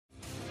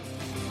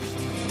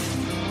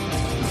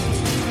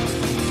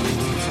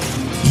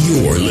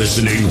You're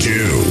listening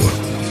to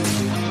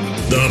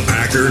the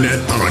Packernet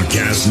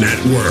Podcast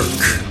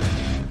Network.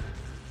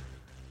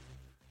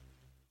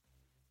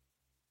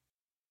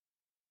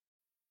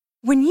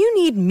 When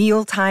you need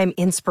mealtime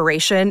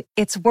inspiration,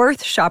 it's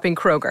worth shopping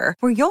Kroger,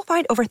 where you'll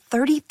find over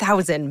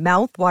 30,000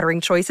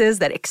 mouth-watering choices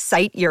that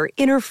excite your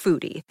inner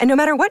foodie. And no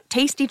matter what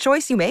tasty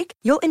choice you make,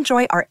 you'll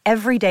enjoy our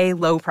everyday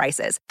low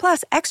prices,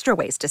 plus extra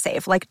ways to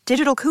save, like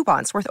digital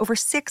coupons worth over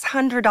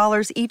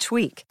 $600 each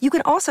week. You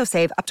can also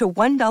save up to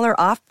 $1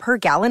 off per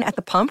gallon at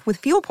the pump with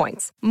fuel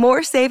points.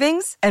 More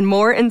savings and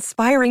more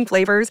inspiring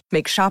flavors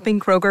make shopping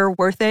Kroger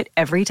worth it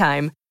every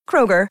time.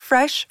 Kroger,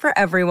 fresh for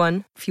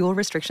everyone. Fuel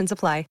restrictions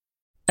apply.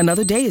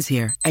 Another day is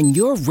here, and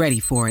you're ready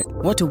for it.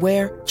 What to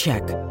wear?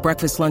 Check.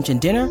 Breakfast, lunch, and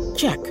dinner?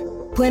 Check.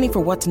 Planning for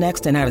what's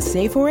next and how to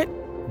save for it?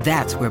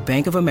 That's where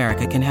Bank of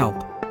America can help.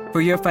 For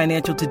your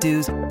financial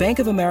to-dos, Bank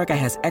of America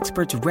has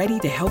experts ready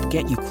to help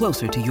get you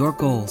closer to your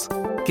goals.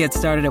 Get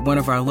started at one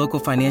of our local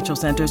financial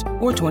centers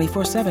or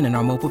 24/7 in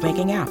our mobile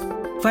banking app.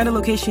 Find a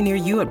location near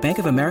you at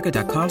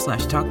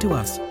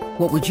bankofamerica.com/talktous.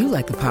 What would you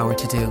like the power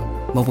to do?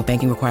 Mobile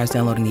banking requires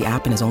downloading the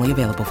app and is only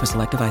available for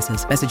select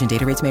devices. Message and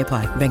data rates may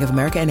apply. Bank of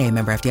America N.A.,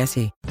 member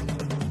FDIC.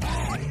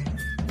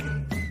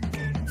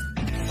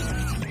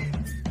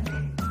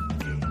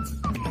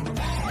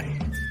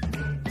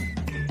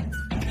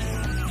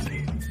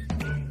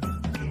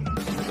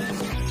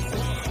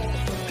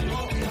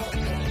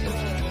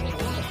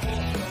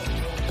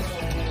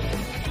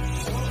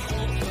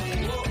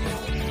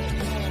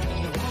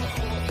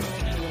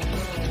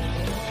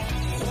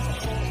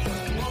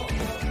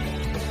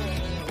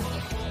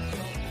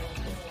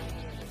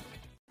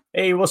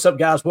 Hey, what's up,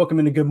 guys? Welcome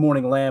into Good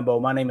Morning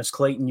Lambeau. My name is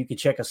Clayton. You can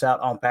check us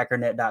out on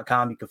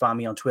Packernet.com. You can find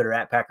me on Twitter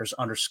at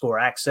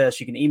Packers_access.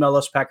 You can email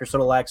us,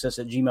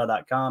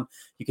 Packers_access@gmail.com.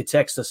 You can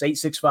text us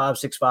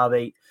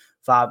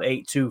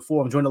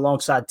 865-658-5824. I'm joined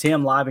alongside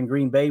Tim live in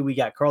Green Bay. We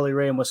got Carly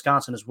Ray in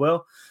Wisconsin as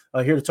well.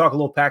 Here to talk a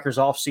little Packers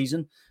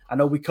offseason. I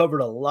know we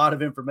covered a lot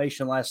of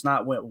information last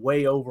night, went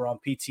way over on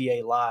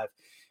PTA Live.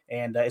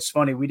 And it's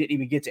funny, we didn't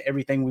even get to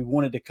everything we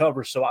wanted to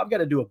cover. So I've got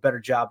to do a better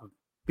job of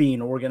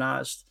being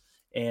organized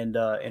and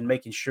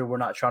making sure we're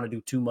not trying to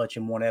do too much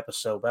in one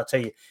episode. But I'll tell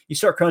you, you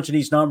start crunching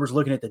these numbers,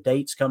 looking at the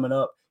dates coming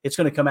up, it's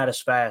going to come at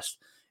us fast.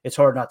 It's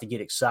hard not to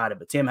get excited.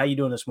 But, Tim, how you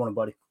doing this morning,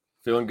 buddy?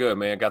 Feeling good,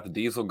 man. Got the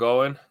diesel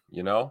going,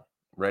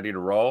 ready to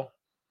roll.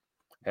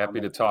 Happy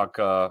to talk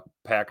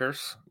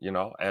Packers,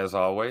 as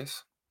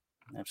always.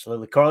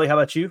 Absolutely. Carly, how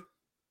about you?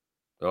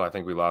 Oh, I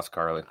think we lost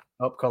Carly.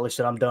 Oh, Carly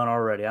said, I'm done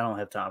already. I don't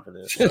have time for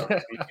this. So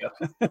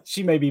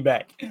she may be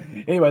back.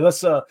 Anyway,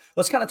 let's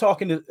kind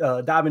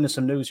of dive into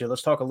some news here.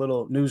 Let's talk a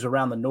little news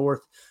around the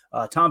North.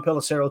 Tom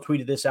Pelissero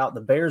tweeted this out.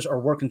 The Bears are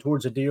working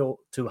towards a deal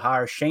to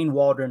hire Shane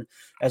Waldron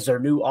as their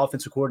new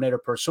offensive coordinator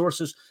per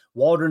sources.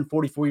 Waldron,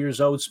 44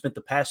 years old, spent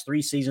the past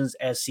 3 seasons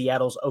as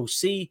Seattle's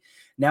OC.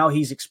 Now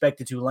he's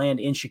expected to land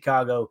in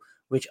Chicago,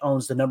 which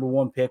owns the number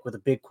 1 pick, with a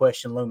big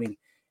question looming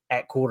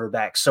at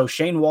quarterback. So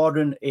Shane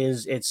Waldron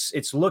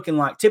it's looking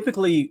like,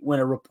 typically when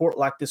a report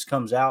like this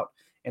comes out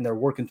and they're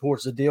working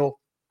towards the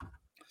deal,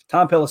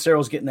 Tom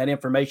Pelissero's getting that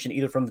information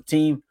either from the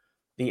team,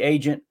 the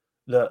agent,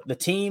 the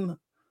team,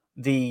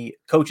 the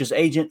coach's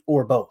agent,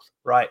 or both,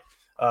 right?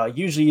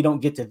 Usually you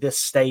don't get to this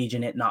stage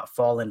and it not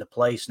fall into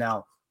place.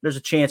 Now, there's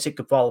a chance it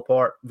could fall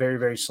apart, very,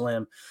 very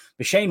slim.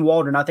 But Shane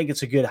Waldron, I think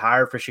it's a good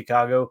hire for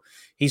Chicago.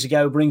 He's a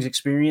guy who brings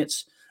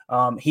experience.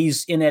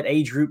 He's in that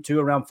age group too,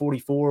 around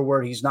 44,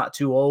 where he's not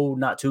too old,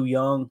 not too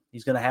young.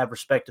 He's going to have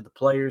respect to the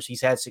players. He's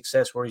had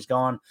success where he's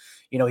gone.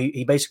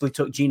 He basically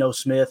took Geno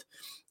Smith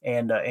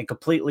and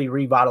completely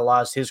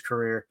revitalized his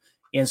career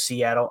in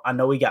Seattle. I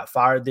know he got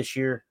fired this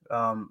year.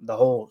 The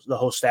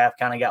whole staff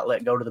kind of got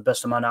let go, to the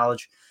best of my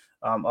knowledge,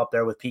 up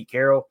there with Pete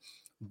Carroll.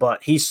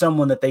 But he's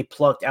someone that they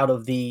plucked out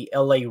of the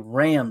LA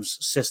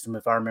Rams system,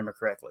 if I remember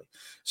correctly.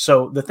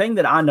 So the thing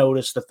that I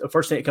noticed, the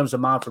first thing that comes to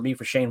mind for me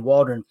for Shane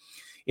Waldron,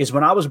 is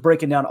when I was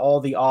breaking down all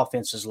the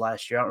offenses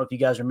last year. I don't know if you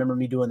guys remember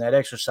me doing that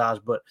exercise,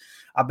 but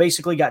I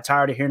basically got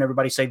tired of hearing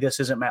everybody say, this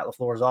isn't Matt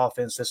LaFleur's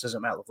offense, this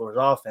isn't Matt LaFleur's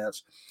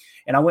offense.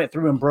 And I went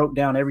through and broke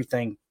down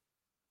everything.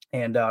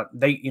 And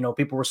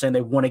people were saying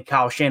they wanted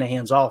Kyle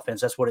Shanahan's offense.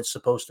 That's what it's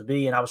supposed to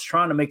be. And I was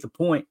trying to make the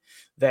point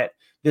that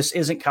this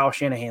isn't Kyle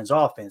Shanahan's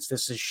offense.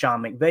 This is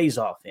Sean McVay's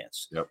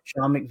offense. Yep.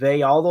 Sean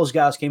McVay, all those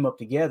guys came up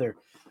together.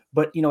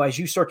 But, as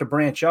you start to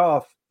branch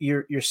off,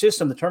 your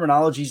system, the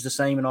terminology is the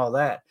same and all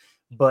that.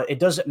 But it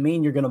doesn't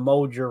mean you're going to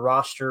mold your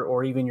roster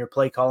or even your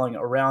play calling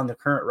around the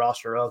current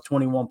roster of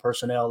 21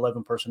 personnel,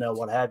 11 personnel,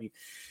 what have you.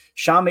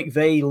 Sean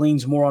McVay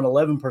leans more on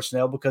 11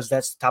 personnel because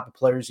that's the type of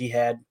players he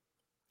had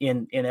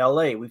in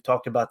LA. We've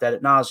talked about that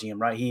ad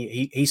nauseum, right?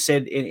 He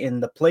said in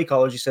the play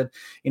callers, he said,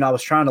 I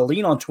was trying to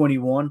lean on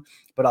 21,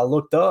 but I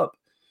looked up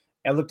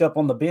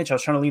on the bench. I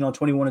was trying to lean on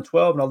 21 and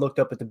 12, and I looked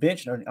up at the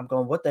bench, and I'm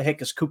going, what the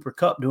heck is Cooper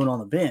Kupp doing on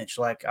the bench?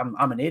 Like,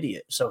 I'm an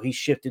idiot. So he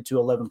shifted to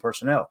 11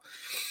 personnel.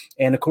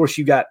 And, of course,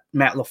 you got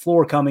Matt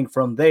LaFleur coming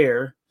from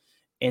there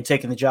and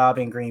taking the job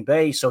in Green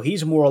Bay. So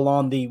he's more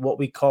along the what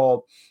we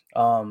call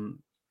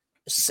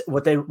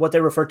what they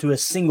refer to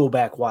as single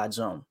back wide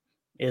zone.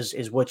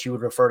 is what you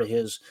would refer to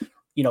his,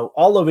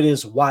 all of it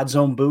is wide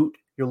zone boot.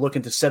 You're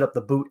looking to set up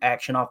the boot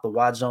action off the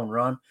wide zone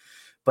run,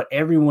 but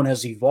everyone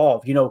has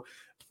evolved.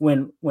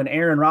 When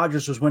Aaron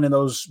Rodgers was winning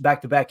those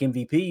back-to-back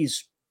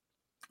MVPs,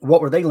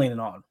 what were they leaning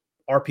on?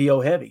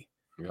 RPO heavy.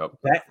 Yep.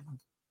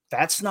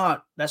 That's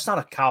not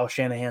a Kyle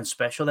Shanahan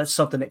special. That's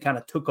something that kind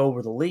of took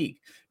over the league.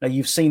 Now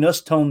you've seen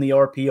us tone the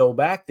RPO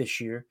back this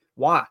year.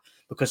 Why?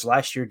 Because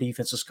last year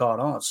defense has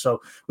caught on.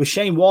 So with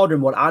Shane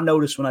Waldron, what I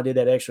noticed when I did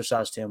that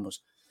exercise, Tim, was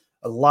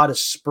a lot of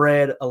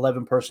spread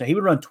 11 personnel. He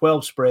would run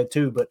 12 spread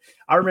too, but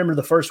I remember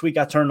the first week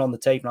I turned on the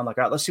tape and I'm like,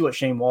 all right, let's see what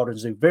Shane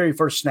Waldron's do. Very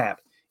first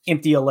snap,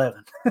 empty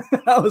 11.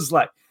 I was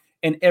like,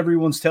 and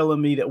everyone's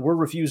telling me that we're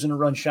refusing to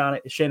run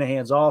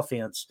Shanahan's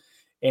offense,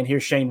 and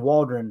here's Shane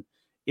Waldron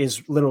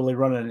is literally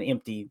running an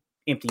empty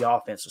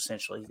offense,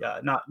 essentially.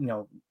 Not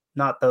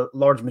the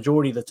large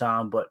majority of the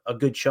time, but a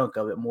good chunk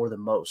of it, more than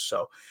most.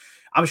 So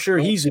I'm sure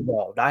he's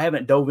evolved. I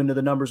haven't dove into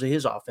the numbers of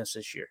his offense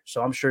this year,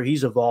 so I'm sure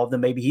he's evolved,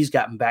 and maybe he's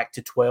gotten back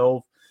to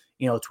 12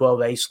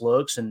 ace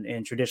looks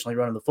and traditionally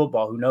running the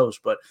football. Who knows?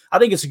 But I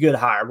think it's a good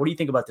hire. What do you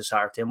think about this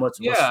hire, Tim?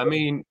 I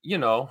mean,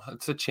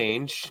 it's a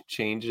change.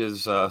 Change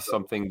is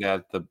something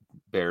that the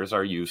Bears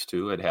are used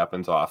to. It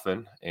happens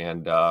often.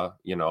 And,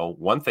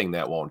 one thing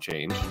that won't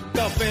change.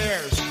 The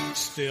Bears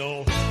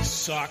still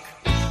suck.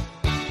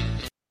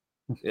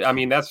 I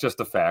mean, that's just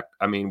a fact.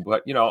 I mean,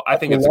 but, I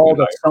think it's a good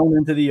hire. Thrown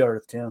into the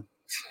earth, Tim.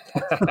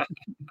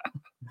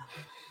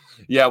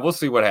 Yeah, we'll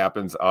see what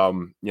happens.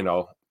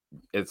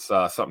 It's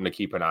something to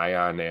keep an eye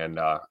on, and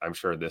I'm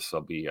sure this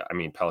will be. I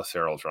mean,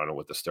 Pelissero's running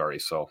with the story,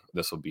 so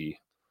this will be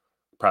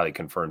probably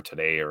confirmed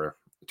today or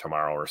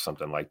tomorrow or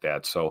something like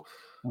that. So,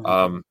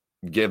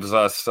 gives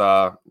us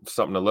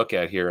something to look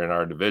at here in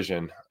our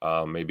division.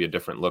 Maybe a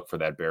different look for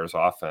that Bears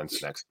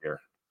offense next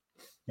year.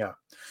 Yeah.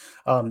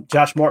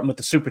 Josh Martin with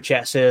the super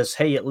chat says,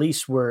 "Hey, at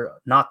least we're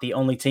not the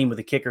only team with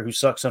a kicker who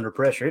sucks under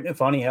pressure." Isn't it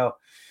funny how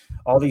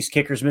all these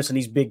kickers missing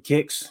these big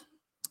kicks?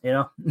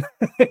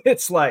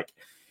 It's like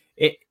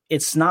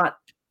it's not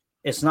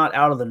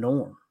out of the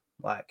norm.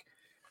 Like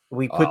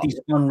we put these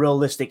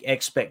unrealistic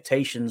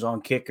expectations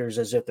on kickers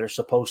as if they're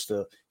supposed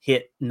to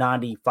hit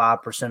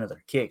 95% of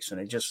their kicks, and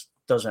it just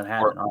doesn't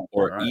happen.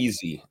 Or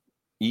easy.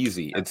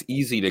 It's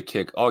easy to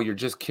kick. Oh, you're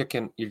just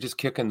kicking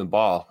the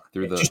ball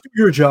through the. Just do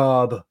your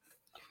job.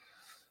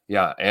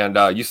 Yeah,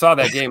 and you saw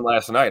that game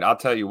last night. I'll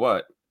tell you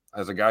what,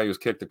 as a guy who's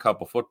kicked a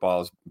couple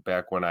footballs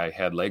back when I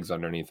had legs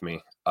underneath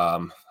me,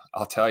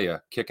 I'll tell you,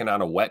 kicking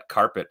on a wet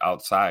carpet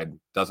outside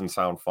doesn't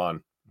sound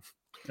fun.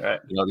 Right.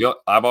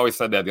 I've always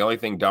said that the only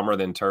thing dumber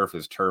than turf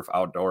is turf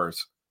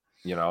outdoors,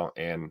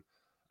 and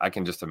I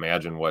can just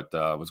imagine what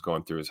was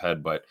going through his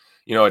head. But,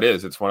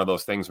 it's one of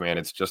those things, man.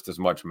 It's just as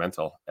much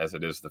mental as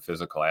it is the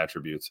physical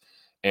attributes.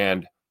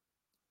 And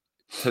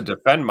to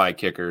defend my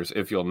kickers,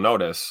 if you'll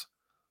notice,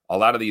 a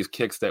lot of these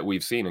kicks that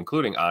we've seen,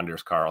 including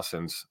Anders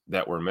Carlson's,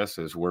 that were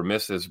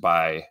misses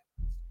by,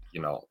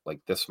 like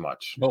this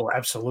much. Oh,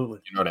 absolutely.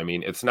 You know what I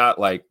mean? It's not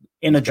like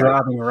in a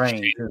driving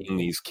rain.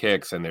 These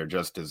kicks and they're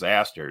just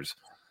disasters.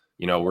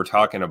 We're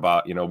talking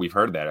about, we've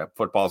heard that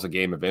football's a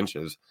game of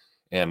inches,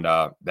 and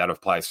that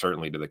applies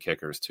certainly to the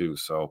kickers too.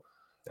 So,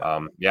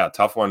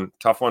 tough one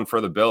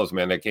for the Bills,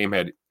 man. That game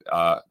had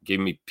gave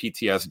me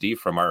PTSD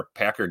from our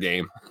Packer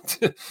game.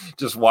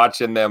 Just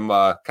watching them,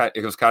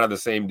 it was kind of the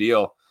same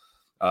deal.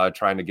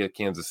 Trying to get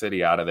Kansas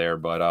City out of there.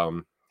 But,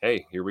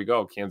 hey, here we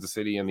go. Kansas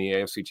City in the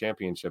AFC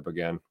Championship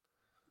again.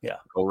 Yeah.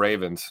 Go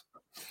Ravens.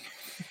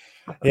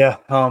 Yeah.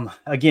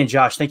 Again,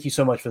 Josh, thank you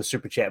so much for the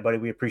super chat, buddy.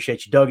 We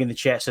appreciate you. Doug in the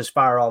chat says,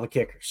 fire all the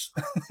kickers.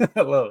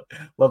 I love it.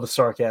 Love the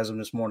sarcasm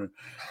this morning.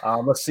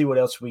 Let's see what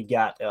else we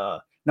got.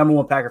 Number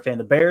one Packer fan.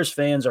 The Bears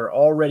fans are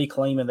already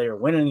claiming they are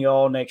winning the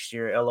all next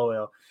year.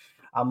 LOL.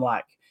 I'm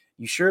like,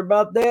 you sure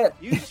about that?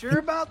 You sure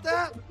about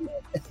that?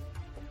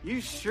 You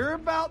sure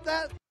about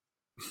that?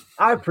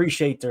 I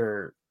appreciate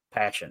their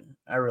passion.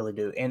 I really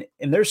do. And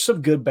there's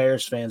some good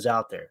Bears fans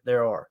out there.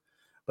 There are.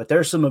 But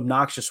there's some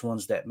obnoxious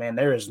ones that, man,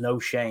 there is no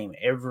shame.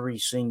 Every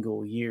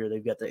single year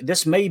they've got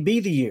this may be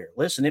the year.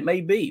 Listen, it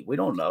may be. We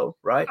don't know,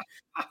 right?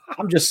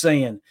 I'm just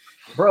saying,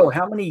 bro,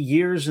 how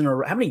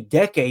many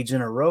decades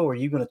in a row are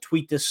you going to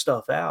tweet this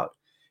stuff out?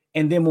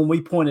 And then when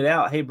we point it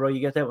out, hey, bro,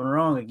 you got that one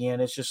wrong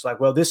again. It's just like,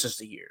 well, this is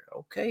the year.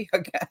 Okay, I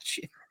got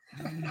you.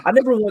 I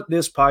never want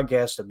this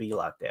podcast to be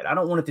like that. I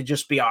don't want it to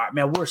just be, all right,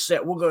 man, we're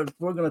set. We're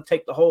gonna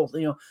take the whole,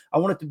 I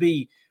want it to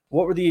be,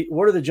 what are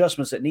the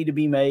adjustments that need to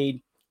be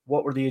made?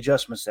 What were the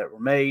adjustments that were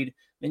made?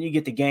 Then you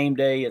get to game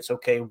day. It's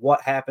okay.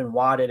 What happened?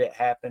 Why did it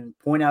happen?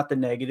 Point out the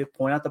negative,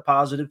 point out the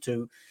positive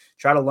too.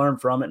 Try to learn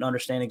from it and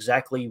understand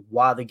exactly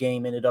why the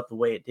game ended up the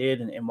way it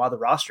did and why the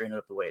roster ended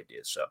up the way it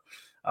did. So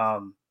I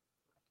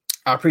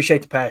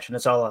appreciate the passion.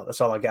 That's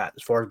all I got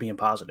as far as being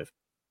positive.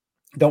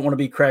 Don't want to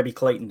be Krabby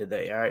Clayton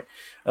today. All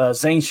right.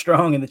 Zane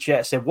Strong in the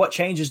chat said, what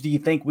changes do you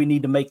think we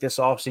need to make this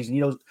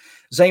offseason?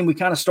 Zane, we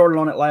kind of started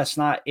on it last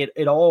night.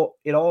 It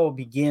all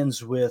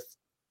begins with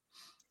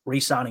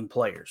re-signing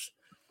players.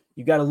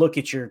 You got to look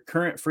at your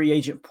current free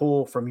agent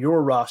pool from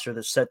your roster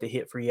that's set to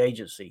hit free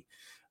agency.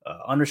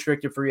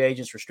 unrestricted free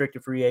agents,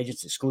 restricted free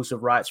agents,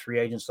 exclusive rights free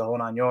agents, the whole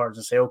 9 yards,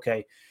 and say,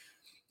 okay,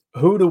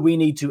 who do we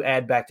need to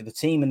add back to the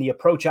team? And the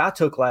approach I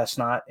took last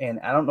night, and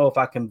I don't know if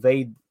I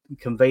conveyed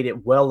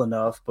it well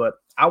enough, but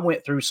I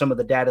went through some of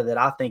the data that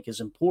I think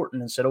is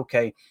important and said,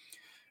 okay,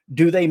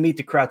 do they meet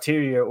the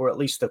criteria or at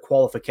least the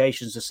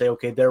qualifications to say,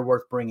 okay, they're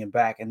worth bringing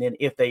back? And then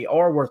if they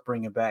are worth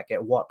bringing back,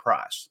 at what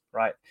price,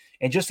 right?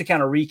 And just to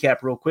kind of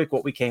recap real quick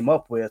what we came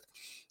up with,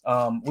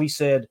 we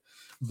said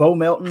Bo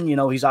Melton,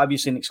 he's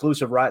obviously an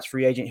exclusive rights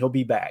free agent. He'll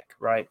be back,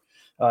 right?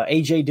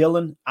 A.J.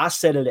 Dillon, I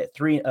set it at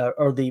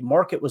or the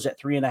market was at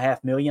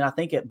 $3.5 million. I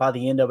think by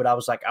the end of it, I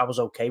was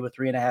okay with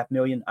 $3.5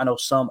 million. I know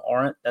some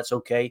aren't. That's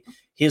okay.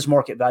 His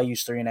market value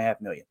is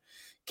 $3.5 million.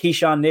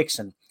 Keyshawn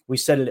Nixon, we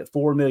set it at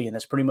 $4 million.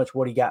 That's pretty much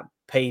what he got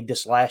paid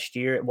this last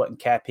year. It wasn't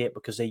cap hit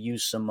because they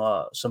used some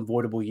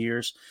voidable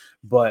years.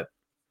 But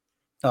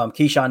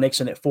Keyshawn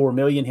Nixon at $4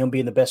 million, him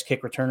being the best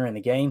kick returner in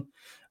the game.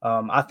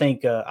 I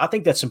think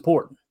that's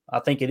important. I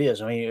think it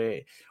is. I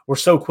mean, we're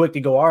so quick to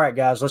go, all right,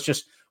 guys,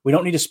 we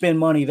don't need to spend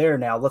money there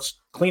now. Let's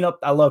clean up.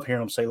 I love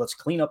hearing them say, let's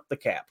clean up the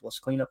cap. Let's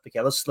clean up the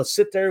cap. Let's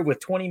sit there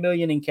with $20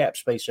 million in cap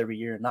space every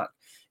year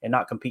and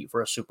not compete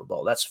for a Super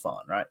Bowl. That's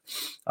fun, right?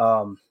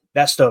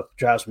 That stuff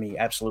drives me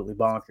absolutely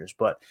bonkers.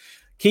 But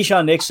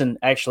Keyshawn Nixon,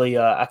 actually,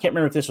 I can't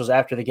remember if this was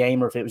after the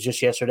game or if it was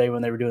just yesterday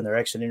when they were doing their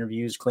exit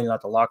interviews, cleaning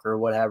out the locker or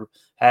what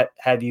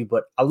have you.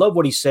 But I love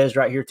what he says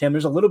right here, Tim.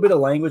 There's a little bit of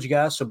language,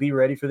 guys, so be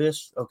ready for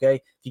this, okay?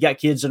 If you got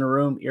kids in the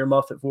room,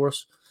 earmuff it for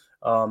us.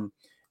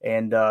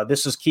 And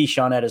this is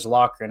Keyshawn at his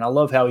locker. And I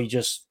love how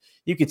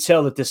you could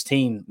tell that this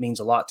team means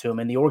a lot to him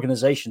and the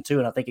organization too.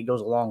 And I think it goes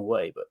a long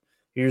way. But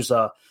here's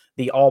the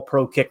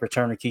all-pro kick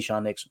returner,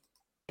 Keyshawn Nixon.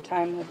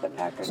 Time with the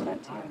Packers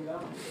meant to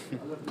you?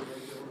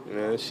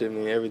 Man, this shit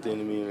mean everything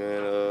to me,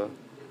 man.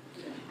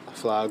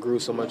 I grew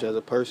so much as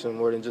a person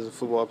more than just a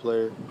football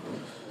player.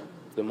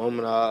 The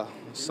moment I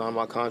signed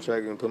my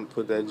contract and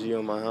put that G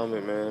on my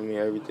helmet, man, it mean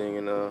everything.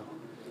 And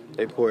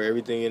they pour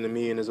everything into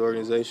me and this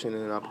organization,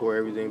 and I pour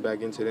everything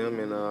back into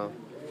them. And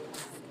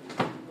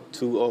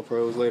 2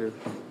 All-Pros later.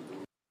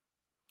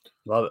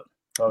 Love it.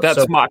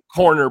 That's my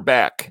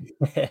cornerback.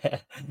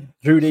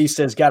 Drew D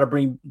says, got to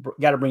bring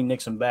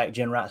Nixon back.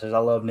 Jen Wright says, I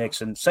love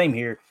Nixon. Same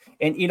here.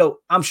 And,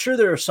 I'm sure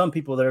there are some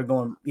people that are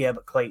going, yeah,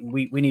 but Clayton,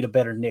 we need a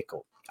better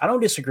nickel. I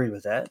don't disagree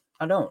with that.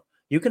 I don't.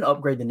 You can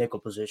upgrade the nickel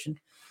position.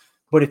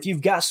 But if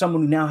you've got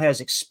someone who now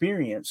has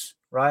experience,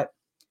 right?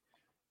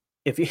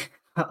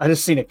 I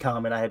just seen a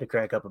comment I had to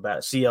crack up about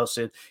it. CL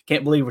said,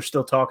 can't believe we're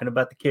still talking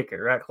about the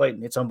kicker, right,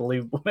 Clayton? It's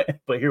unbelievable,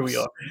 man. But here we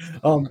are.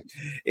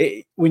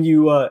 When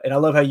you and I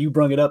love how you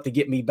brung it up to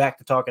get me back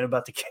to talking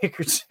about the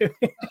kicker too.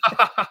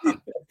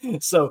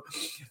 So,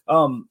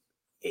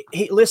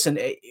 listen,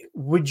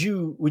 would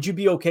you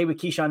be okay with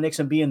Keyshawn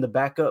Nixon being the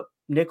backup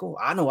nickel?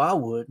 I know I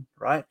would,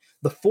 right?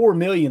 The $4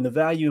 million, the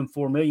value in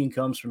 $4 million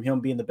comes from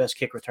him being the best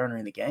kick returner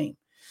in the game.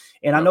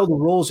 And I know the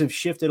rules have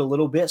shifted a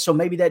little bit, so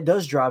maybe that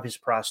does drive his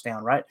price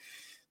down, right?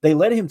 They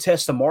let him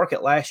test the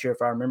market last year,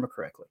 if I remember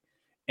correctly.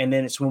 And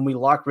then it's when we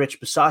locked Rich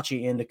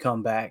Bisaccia in to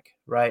come back,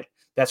 right?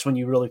 That's when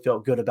you really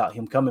felt good about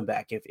him coming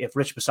back. If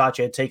Rich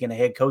Bisaccia had taken a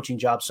head coaching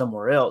job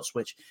somewhere else,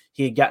 which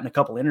he had gotten a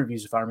couple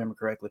interviews, if I remember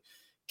correctly,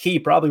 Key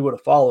probably would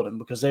have followed him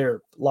because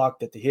they're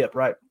locked at the hip,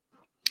 right?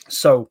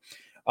 So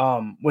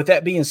with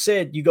that being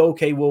said, you go,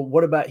 okay, well,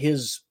 what about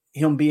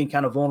him being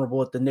kind of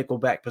vulnerable at the nickel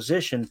back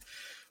position?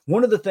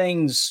 One of the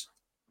things –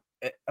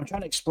 I'm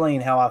trying to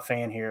explain how I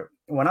fan here.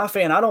 When I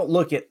fan, I don't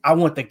look at – I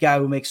want the guy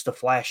who makes the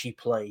flashy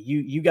play.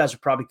 You guys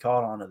have probably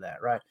caught on to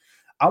that, right?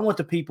 I want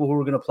the people who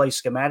are going to play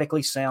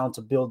schematically sound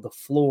to build the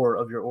floor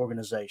of your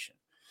organization.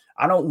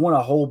 I don't want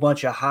a whole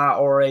bunch of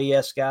high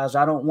RAS guys.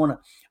 I don't want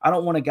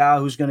a guy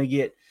who's going to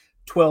get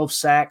 12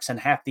 sacks and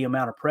half the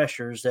amount of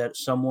pressures that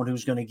someone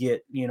who's going to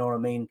get,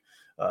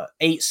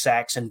 8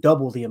 sacks and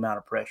double the amount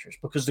of pressures,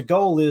 because the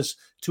goal is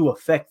to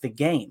affect the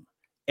game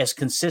as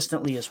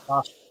consistently as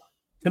possible.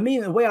 To me,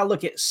 the way I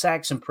look at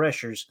sacks and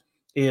pressures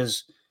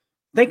is,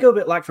 think of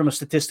it like from a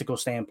statistical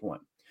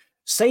standpoint.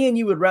 Saying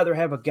you would rather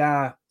have a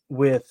guy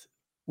with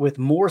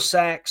more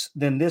sacks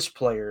than this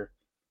player,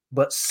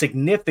 but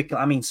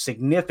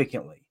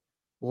significantly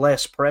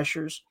less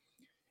pressures,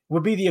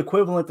 would be the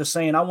equivalent to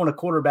saying I want a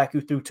quarterback who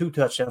threw 2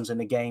 touchdowns in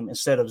the game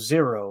instead of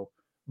 0,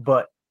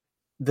 but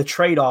the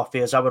trade-off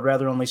is I would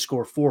rather only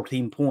score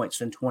 14 points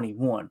than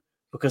 21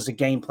 because the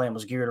game plan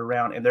was geared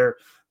around and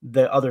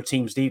the other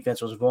team's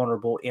defense was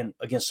vulnerable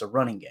against the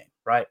running game,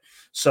 right?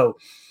 So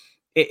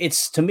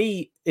to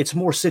me, it's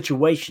more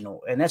situational,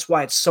 and that's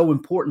why it's so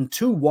important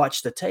to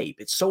watch the tape.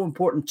 It's so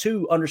important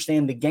to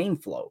understand the game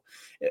flow.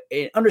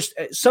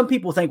 Some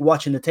people think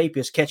watching the tape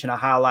is catching a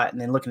highlight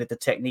and then looking at the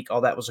technique.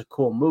 Oh, that was a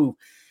cool move.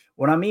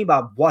 What I mean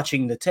by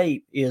watching the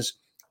tape is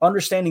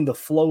understanding the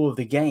flow of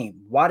the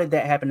game. Why did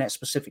that happen in that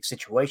specific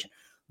situation?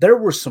 There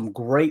were some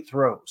great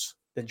throws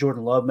that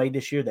Jordan Love made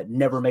this year that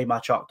never made my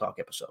Chalk Talk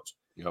episodes.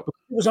 Yep. It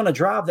was on a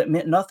drive that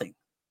meant nothing.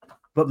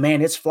 But,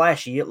 man, it's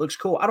flashy. It looks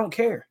cool. I don't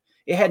care.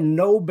 It had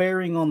no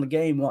bearing on the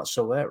game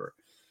whatsoever.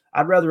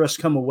 I'd rather us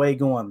come away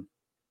going,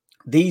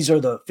 these are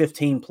the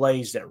 15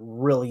 plays that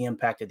really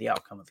impacted the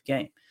outcome of the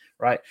game,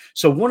 right?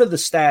 So one of the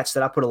stats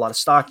that I put a lot of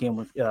stock in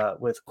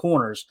with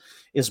corners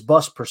is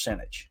bust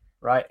percentage,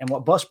 right? And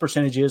what bust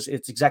percentage is,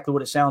 it's exactly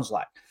what it sounds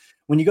like.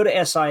 When you go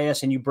to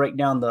SIS and you break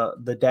down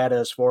the data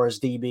as far as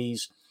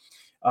DBs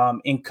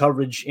in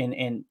coverage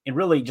and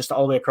really just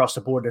all the way across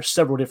the board, there's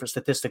several different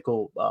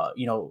statistical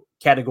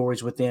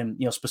categories within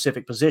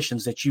specific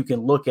positions that you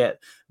can look at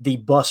the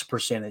bust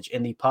percentage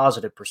and the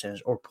positive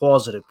percentage or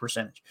plausitive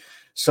percentage.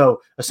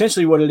 So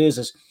essentially what it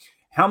is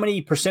how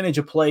many percentage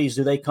of plays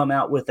do they come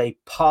out with a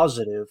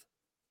positive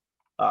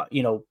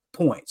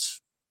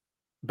points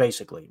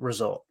basically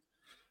result.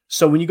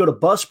 So when you go to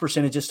bust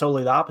percentage, it's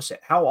totally the opposite.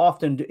 How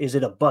often is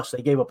it a bust?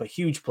 They gave up a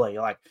huge play,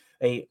 like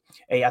I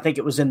think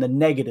it was in the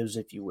negatives,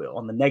 if you will,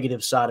 on the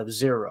negative side of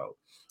 0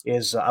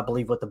 is, I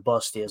believe, what the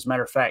bust is.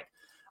 Matter of fact,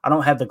 I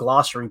don't have the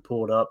glossary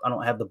pulled up. I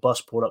don't have the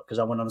bust pulled up because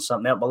I went on to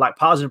something else. But like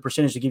positive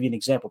percentage, to give you an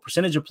example,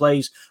 percentage of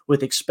plays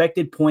with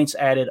expected points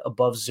added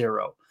above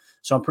 0.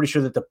 So I'm pretty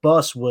sure that the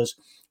bust was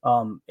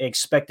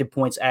expected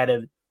points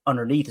added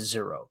underneath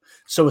 0.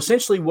 So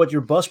essentially what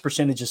your bust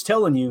percentage is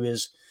telling you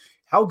is,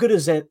 how good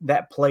is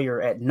that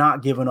player at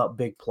not giving up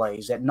big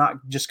plays, at not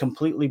just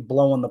completely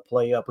blowing the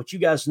play up, which you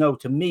guys know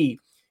to me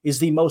is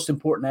the most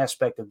important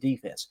aspect of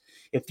defense.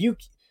 If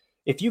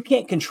you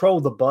can't control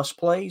the bust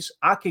plays,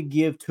 I could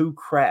give two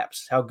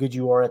craps how good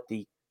you are at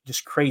the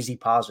just crazy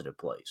positive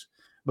plays,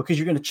 because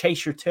you're going to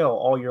chase your tail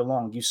all year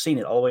long. You've seen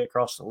it all the way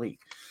across the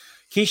league.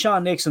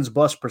 Keyshawn Nixon's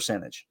bust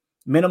percentage,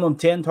 minimum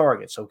 10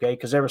 targets, okay?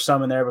 Because there were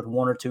some in there with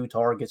 1 or 2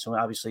 targets. And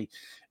obviously,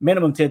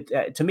 minimum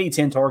 10, to me,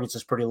 10 targets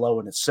is pretty low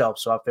in itself.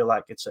 So I feel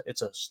like it's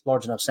a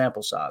large enough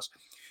sample size.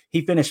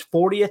 He finished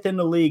 40th in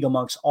the league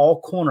amongst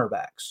all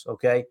cornerbacks,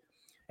 okay,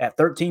 at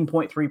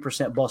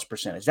 13.3% bust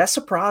percentage. That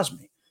surprised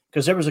me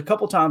because there was a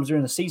couple times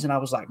during the season I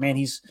was like, man,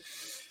 he's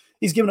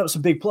giving up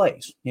some big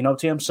plays,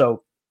 Tim?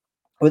 So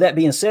with that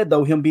being said,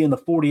 though, him being the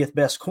 40th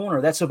best corner,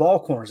 that's of all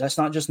corners. That's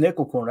not just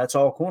nickel corner. That's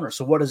all corners.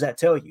 So what does that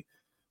tell you?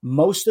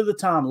 Most of the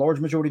time, large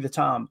majority of the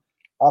time,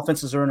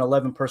 offenses are in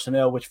 11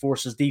 personnel, which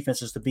forces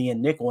defenses to be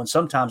in nickel and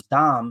sometimes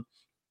dime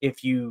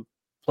if you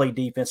play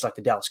defense like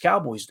the Dallas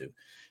Cowboys do.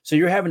 So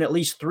you're having at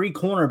least 3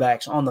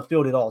 cornerbacks on the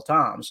field at all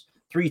times.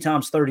 3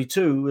 times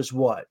 32 is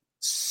what?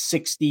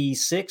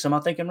 66? Am I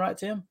thinking right,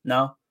 Tim?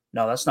 No,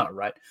 that's not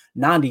right.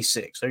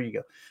 96. There you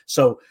go.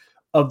 So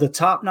of the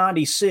top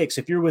 96,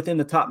 if you're within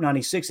the top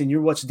 96 and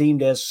you're what's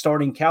deemed as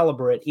starting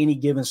caliber at any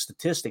given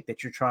statistic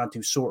that you're trying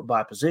to sort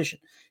by position,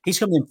 he's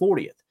coming in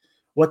 40th.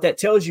 What that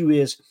tells you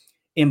is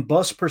in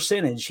bust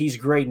percentage, he's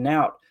grading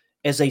out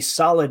as a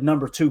solid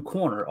number 2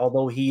 corner,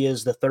 although he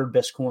is the 3rd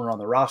best corner on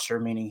the roster,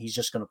 meaning he's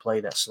just going to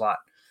play that slot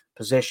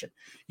position.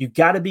 You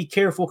got to be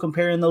careful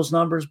comparing those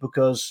numbers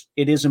because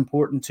it is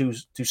important to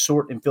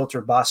sort and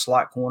filter by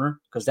slot corner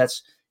because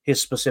that's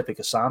his specific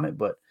assignment.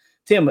 But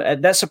Tim,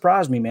 that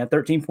surprised me, man.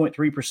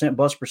 13.3%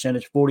 bust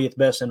percentage, 40th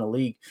best in the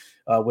league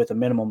with a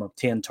minimum of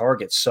 10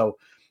 targets. So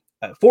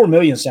 $4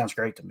 million sounds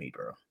great to me,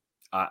 bro.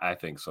 I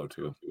think so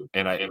too.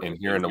 And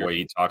hearing the way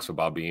he talks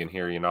about being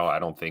here, I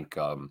don't think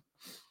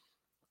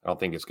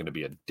it's going to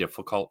be a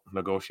difficult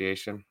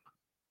negotiation,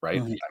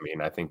 right? Mm-hmm. I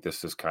mean, I think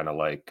this is kind of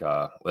like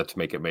let's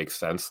make it make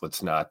sense.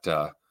 Let's not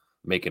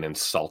make an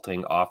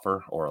insulting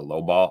offer or a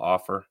lowball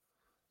offer,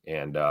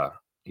 and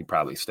he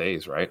probably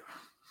stays, right?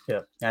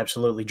 Yeah,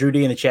 absolutely. Drew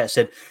D in the chat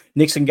said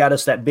Nixon got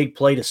us that big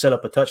play to set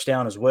up a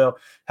touchdown as well.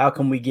 How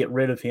can we get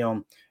rid of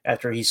him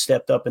after he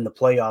stepped up in the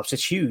playoffs?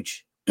 It's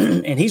huge.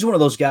 And he's one of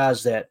those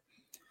guys that,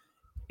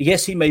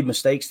 yes, he made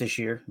mistakes this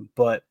year,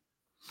 but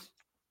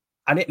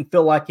I didn't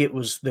feel like it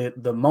was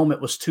the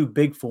moment was too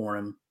big for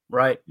him,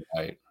 right?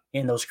 Right.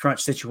 In those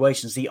crunch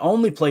situations. The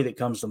only play that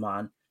comes to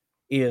mind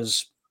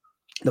is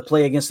the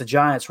play against the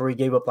Giants where he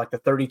gave up like the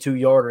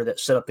 32-yarder that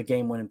set up the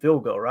game-winning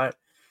field goal, right?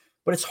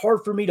 But it's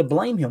hard for me to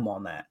blame him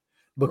on that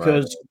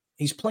because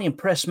he's playing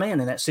press man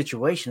in that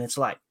situation. It's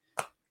like,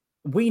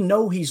 we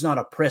know he's not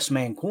a press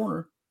man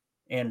corner.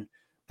 And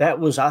that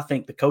was, I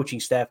think, the coaching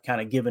staff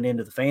kind of giving in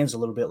to the fans a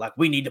little bit, like,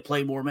 we need to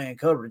play more man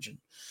coverage. And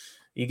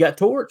you got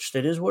torched.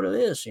 It is what it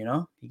is,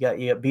 You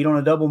got beat on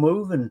a double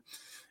move, and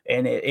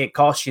it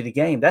cost you the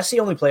game. That's the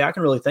only play I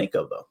can really think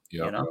of, though.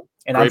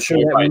 And great I'm sure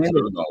that went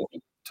into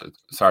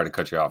sorry to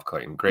cut you off,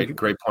 Clayton.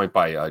 Great point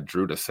by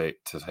Drew to say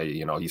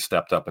he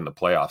stepped up in the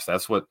playoffs.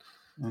 That's what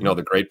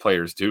the great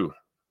players do.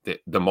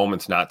 The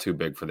moment's not too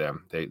big for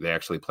them. They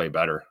actually play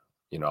better.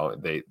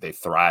 They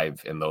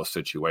thrive in those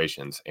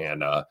situations.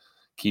 And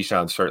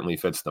Keyshawn certainly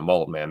fits the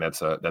mold, man.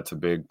 That's a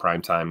big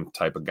primetime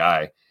type of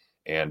guy.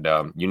 And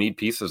you need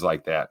pieces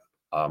like that,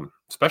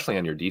 especially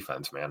on your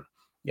defense, man.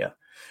 Yeah.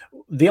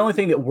 The only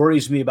thing that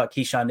worries me about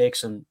Keyshawn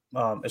Nixon,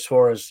 as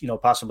far as,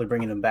 possibly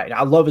bringing him back,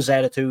 I love his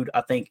attitude.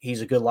 I think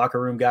he's a good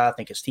locker room guy. I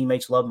think his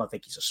teammates love him. I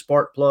think he's a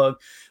spark plug.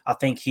 I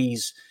think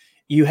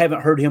you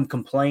haven't heard him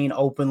complain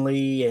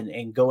openly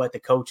and go at the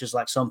coaches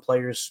like some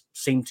players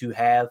seem to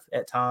have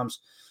at times.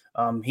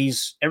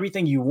 He's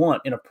everything you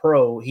want in a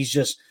pro. He's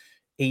just,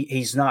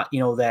 he's not,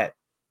 that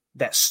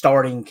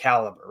starting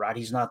caliber, right?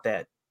 He's not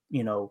that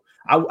I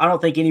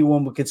don't think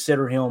anyone would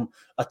consider him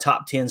a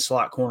top 10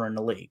 slot corner in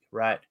the league,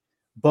 right?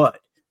 But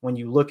when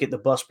you look at the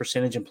bust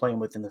percentage and playing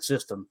within the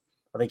system,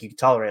 I think you can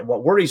tolerate it.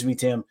 What worries me,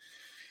 Tim,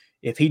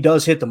 if he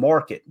does hit the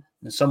market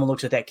and someone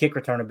looks at that kick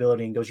return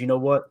ability and goes, you know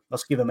what,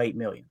 let's give him $8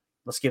 million.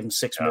 Let's give him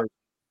 $6 million.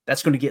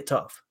 That's going to get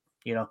tough.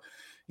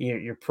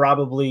 You're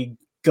probably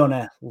going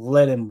to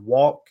let him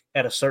walk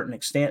at a certain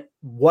extent.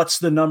 What's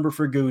the number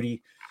for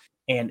Goody?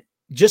 And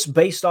just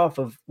based off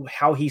of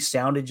how he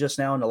sounded just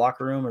now in the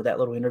locker room or that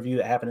little interview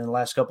that happened in the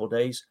last couple of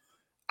days,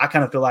 I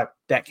kind of feel like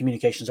that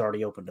communication's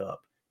already opened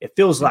up. It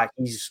feels like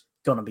he's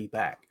going to be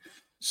back.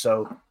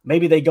 So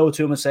maybe they go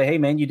to him and say, hey,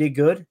 man, you did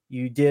good.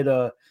 You did,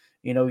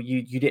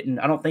 you didn't –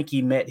 I don't think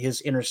he met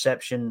his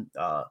interception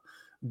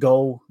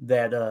goal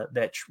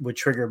that would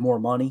trigger more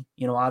money,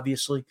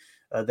 obviously,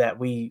 that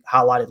we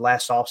highlighted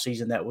last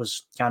offseason that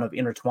was kind of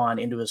intertwined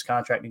into his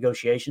contract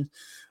negotiations.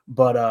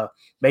 But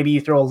maybe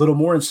you throw a little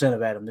more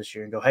incentive at him this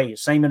year and go, hey,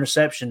 same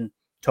interception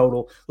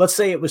total. Let's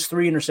say it was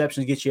 3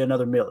 interceptions, get you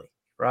another milli,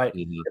 right?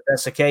 Mm-hmm. If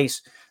that's the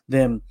case,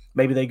 then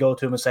maybe they go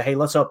to him and say, hey,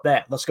 let's up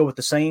that. Let's go with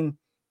the same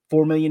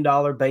 $4 million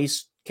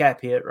base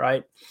cap hit,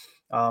 right?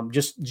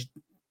 Just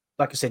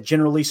like I said,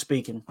 generally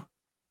speaking,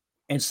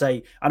 and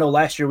say, I know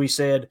last year we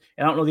said,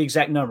 and I don't know the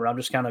exact number, I'm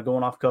just kind of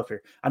going off cuff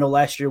here. I know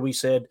last year we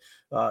said,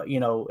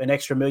 an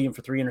extra $1 million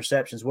for 3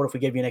 interceptions. What if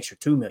we gave you an extra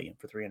 $2 million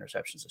for 3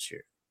 interceptions this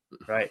year,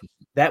 right?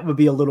 That would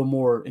be a little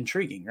more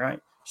intriguing, right?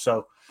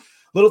 So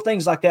little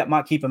things like that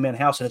might keep them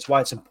in-house, and it's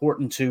why it's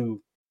important to.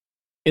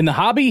 In the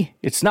hobby,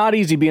 it's not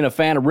easy being a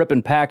fan of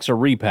ripping packs or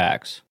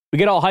repacks. We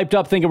get all hyped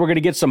up thinking we're going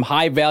to get some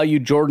high-value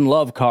Jordan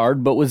Love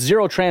card, but with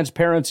zero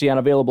transparency on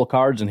available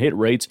cards and hit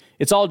rates,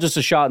 it's all just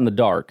a shot in the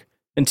dark.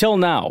 Until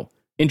now,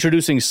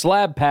 introducing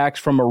slab packs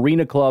from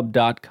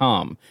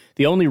arenaclub.com,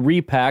 the only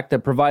repack that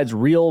provides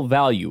real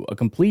value, a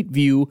complete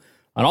view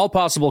on all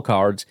possible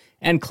cards,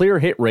 and clear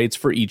hit rates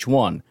for each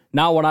one.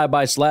 Now when I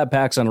buy slab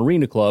packs on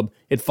Arena Club,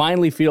 it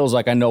finally feels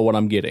like I know what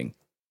I'm getting.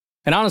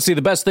 And honestly,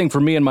 the best thing for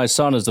me and my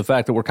son is the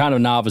fact that we're kind of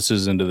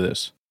novices into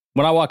this.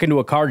 When I walk into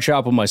a card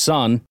shop with my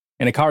son,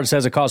 and a card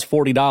says it costs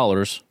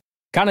 $40,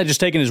 kind of just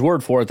taking his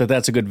word for it that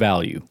that's a good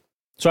value.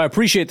 So I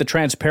appreciate the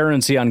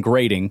transparency on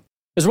grading,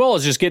 as well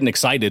as just getting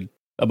excited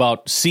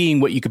about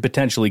seeing what you could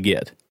potentially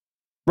get.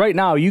 Right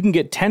now, you can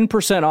get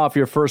 10% off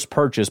your first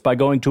purchase by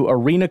going to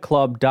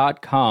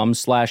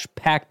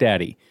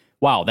arenaclub.com/packdaddy.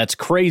 Wow, that's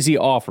crazy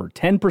offer.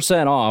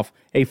 10% off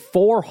a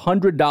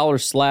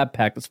 $400 slab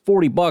pack. That's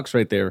 $40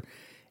 right there.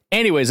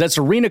 Anyways, that's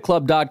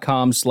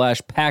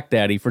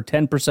arenaclub.com/packdaddy for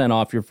 10%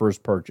 off your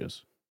first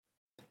purchase.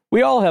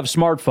 We all have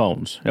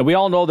smartphones, and we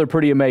all know they're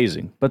pretty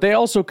amazing, but they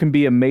also can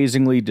be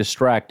amazingly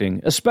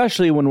distracting,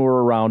 especially when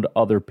we're around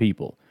other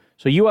people.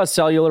 So US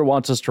Cellular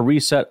wants us to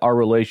reset our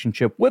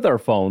relationship with our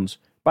phones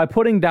by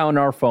putting down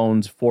our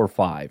phones for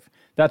 $5.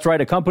 That's right,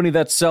 a company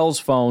that sells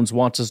phones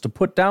wants us to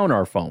put down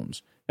our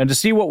phones. And to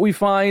see what we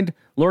find,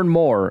 learn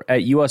more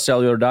at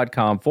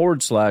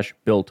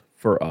uscellular.com/built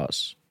for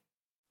us.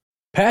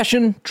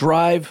 Passion,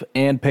 drive,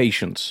 and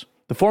patience.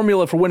 The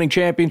formula for winning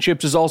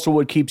championships is also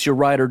what keeps your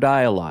ride or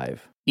die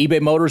alive.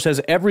 eBay Motors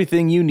has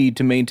everything you need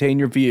to maintain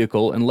your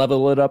vehicle and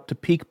level it up to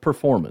peak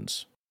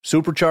performance.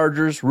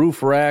 Superchargers,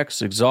 roof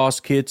racks,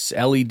 exhaust kits,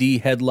 LED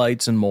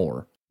headlights, and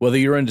more. Whether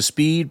you're into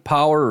speed,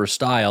 power, or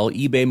style,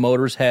 eBay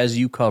Motors has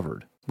you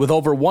covered. With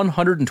over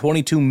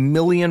 122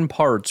 million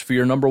parts for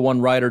your number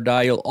one ride or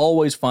die, you'll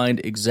always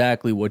find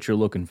exactly what you're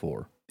looking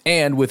for.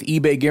 And with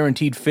eBay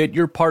Guaranteed Fit,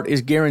 your part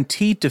is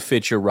guaranteed to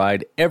fit your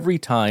ride every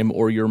time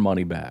or your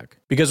money back.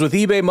 Because with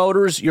eBay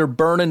Motors, you're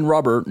burning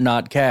rubber,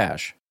 not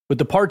cash. With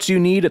the parts you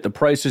need at the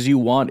prices you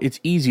want, it's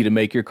easy to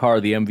make your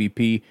car the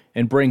MVP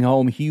and bring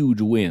home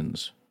huge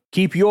wins.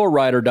 Keep your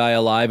ride or die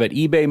alive at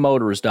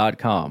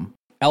ebaymotors.com.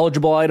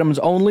 Eligible items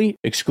only,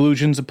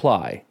 exclusions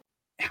apply.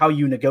 How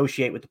you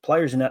negotiate with the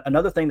players. And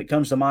another thing that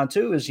comes to mind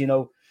too is,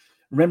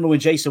 remember when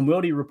Jason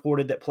Wilde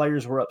reported that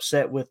players were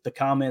upset with the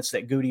comments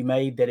that Goody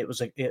made, that it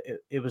was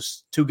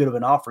too good of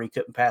an offer. He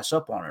couldn't pass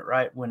up on it,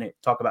 right? When it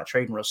talk about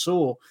trading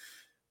Rasul,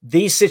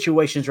 these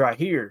situations right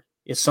here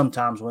is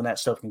sometimes when that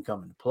stuff can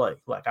come into play.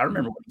 Like I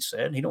remember what he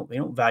said. He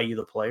don't value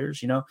the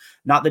players,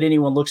 Not that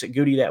anyone looks at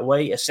Goody that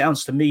way. It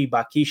sounds to me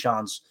by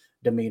Keyshawn's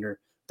demeanor,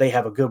 they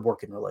have a good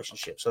working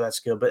relationship. So that's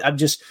good. But I'm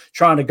just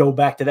trying to go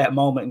back to that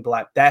moment and be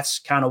like, that's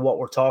kind of what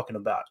we're talking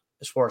about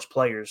as far as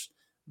players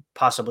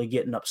possibly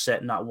getting upset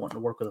and not wanting to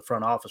work with the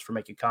front office for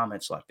making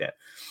comments like that.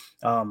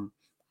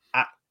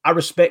 I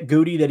respect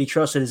Goody that he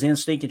trusted his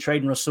instinct in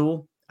trading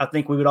Rasul. I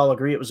think we would all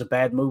agree it was a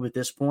bad move at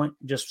this point,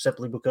 just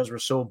simply because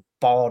Rasul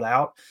balled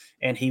out.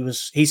 And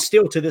he's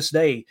still to this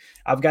day,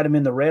 I've got him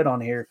in the red on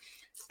here.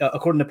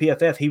 According to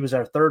PFF, he was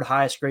our third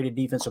highest graded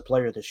defensive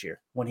player this year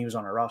when he was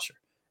on our roster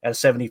at a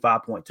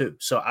 75.2.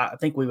 So I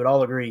think we would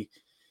all agree,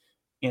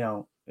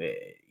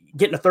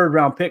 getting a third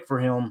round pick for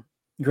him,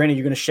 granted,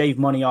 you're going to shave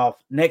money off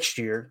next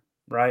year,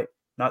 right?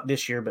 Not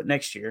this year, but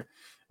next year.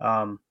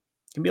 Can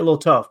be a little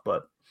tough,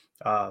 but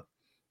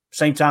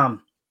same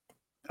time,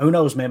 who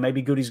knows, man?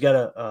 Maybe Goody's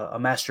got a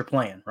master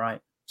plan,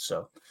 right?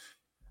 So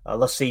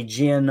Let's see.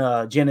 Jen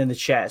in the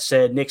chat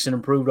said Nixon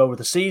improved over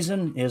the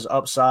season. His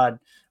upside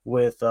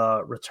with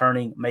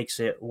returning makes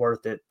it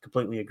worth it.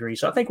 Completely agree.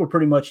 So I think we're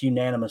pretty much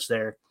unanimous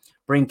there.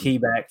 Bring Key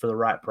back for the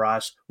right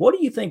price. What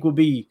do you think would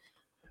be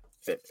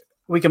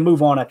 – we can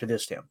move on after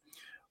this, Tim.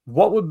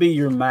 What would be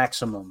your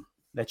maximum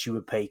that you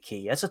would pay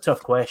Key? That's a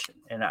tough question.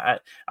 And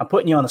I'm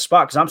putting you on the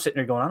spot because I'm sitting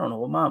there going, I don't know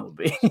what mine would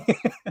be.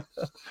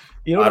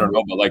 I don't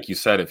know. But like you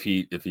said, if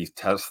he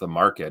tests the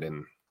market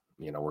and,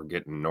 we're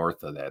getting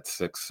north of that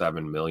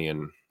 6-7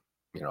 million,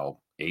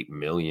 8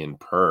 million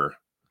per,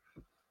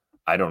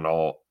 I don't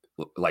know.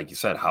 Like you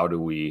said, how do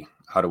we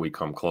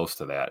come close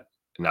to that?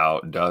 Now,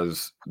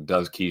 does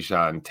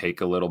Keyshawn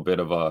take a little bit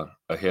of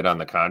a hit on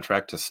the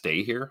contract to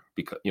stay here?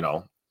 Because,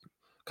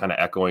 kind of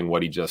echoing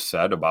what he just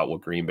said about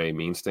what Green Bay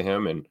means to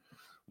him and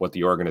what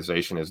the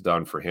organization has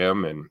done for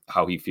him and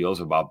how he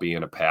feels about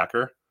being a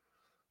Packer.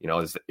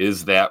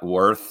 Is that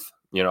worth,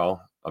 $1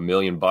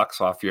 million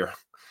off your,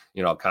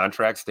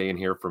 contract, staying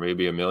here for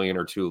maybe $1 million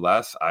or $2 million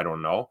less? I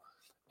don't know.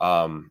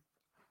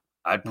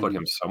 I'd put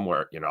him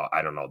somewhere,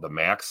 I don't know, the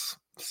max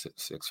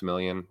 6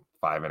 million,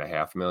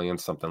 5.5 million,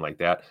 something like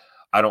that.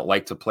 I don't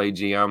like to play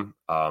GM.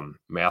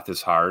 Math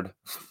is hard.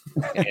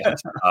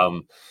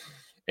 I'm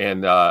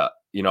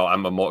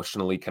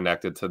emotionally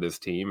connected to this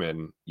team,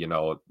 and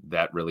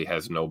that really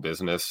has no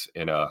business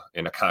in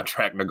a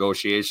contract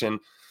negotiation.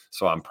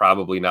 So I'm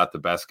probably not the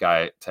best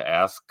guy to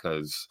ask,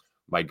 because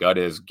my gut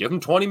is give him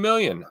 20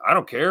 million. I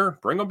don't care.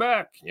 Bring him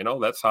back.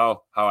 That's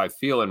how I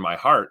feel in my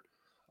heart.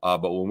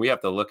 But when we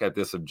have to look at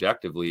this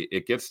objectively,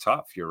 it gets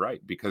tough. You're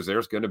right, because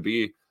there's going to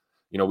be,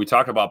 we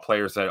talk about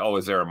players that,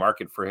 is there a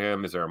market for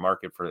him? Is there a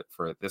market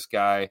for this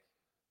guy?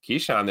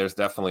 Keyshawn, there's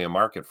definitely a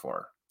market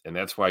for. And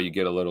that's why you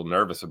get a little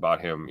nervous about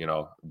him,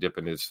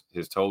 dipping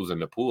his toes in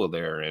the pool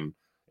there and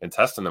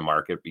testing the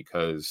market,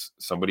 because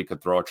somebody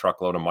could throw a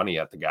truckload of money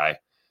at the guy.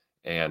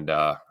 And,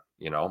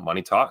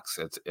 money talks.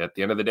 It's at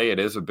the end of the day, it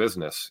is a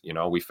business.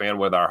 We fan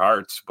with our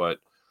hearts, but,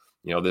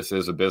 this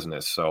is a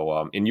business.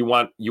 So, and you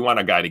want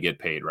a guy to get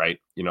paid, right?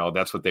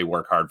 That's what they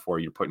work hard for.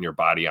 You're putting your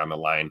body on the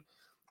line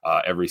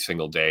every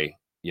single day.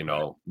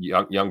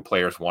 Young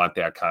players want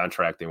that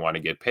contract. They want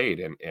to get paid.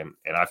 And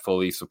I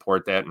fully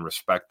support that and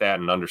respect that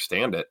and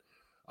understand it.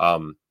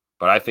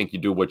 But I think you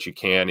do what you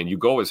can and you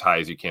go as high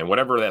as you can,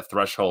 whatever that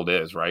threshold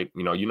is, right?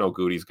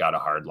 Goody's got a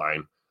hard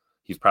line.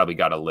 He's probably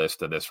got a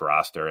list of this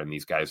roster and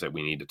these guys that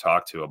we need to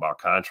talk to about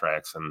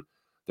contracts. And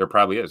there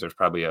probably is. There's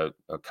probably a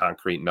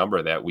concrete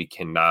number that we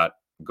cannot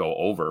go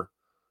over.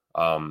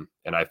 And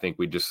I think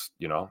we just,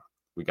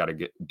 we got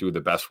to do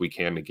the best we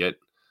can to get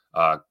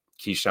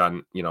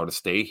Keyshawn, to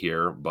stay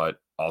here, but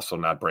also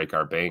not break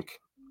our bank.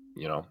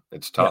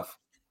 It's tough.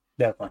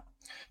 Yeah, definitely.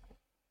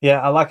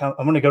 Yeah, I'm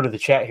going to go to the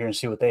chat here and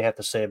see what they have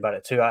to say about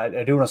it too.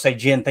 I do want to say,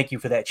 Jen, thank you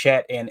for that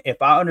chat. And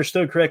if I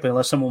understood correctly,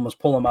 unless someone was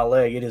pulling my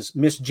leg, it is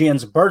Miss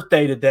Jen's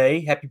birthday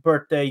today. Happy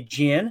birthday,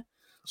 Jen.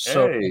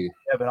 So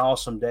have an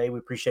awesome day. We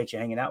appreciate you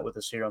hanging out with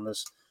us here on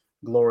this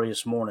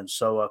glorious morning.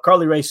 So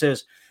Carly Ray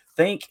says,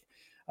 think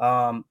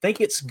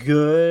it's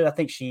good. I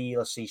think she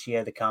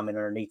had the comment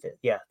underneath it.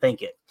 Yeah,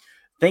 think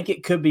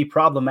it could be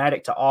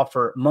problematic to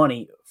offer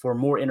money for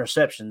more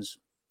interceptions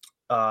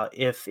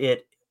if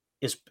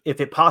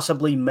it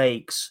possibly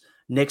makes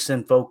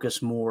Nixon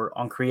focus more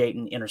on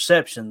creating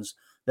interceptions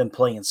than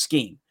playing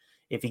scheme.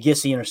 If he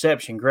gets the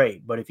interception,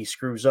 great. But if he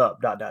screws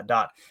up, ...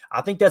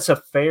 I think that's a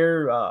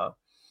fair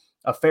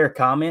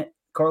comment,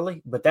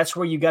 Carly. But that's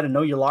where you got to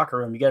know your locker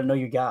room. You got to know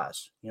your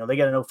guys. They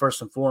got to know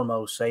first and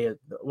foremost.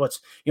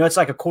 It's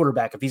like a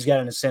quarterback. If he's got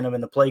an incentive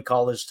and the play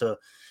call is to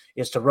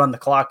run the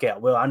clock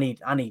out. Well, I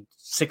need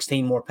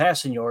 16 more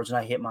passing yards and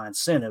I hit my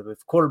incentive.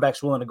 If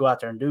quarterback's willing to go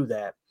out there and do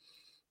that,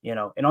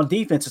 and on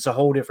defense, it's a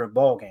whole different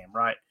ball game,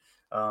 right?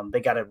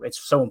 It's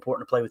so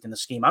important to play within the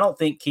scheme. I don't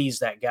think Key's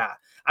that guy.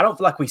 I don't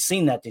feel like we've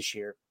seen that this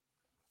year.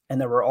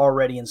 And there were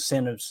already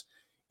incentives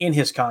in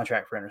his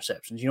contract for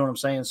interceptions. You know what I'm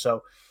saying?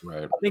 So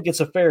right. I think it's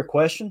a fair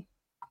question,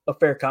 a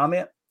fair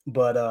comment,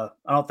 but I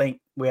don't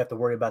think we have to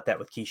worry about that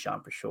with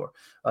Keyshawn for sure.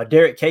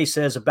 Derek K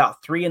says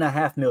about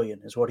 $3.5 million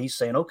is what he's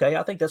saying. Okay,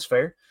 I think that's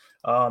fair.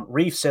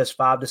 Reef says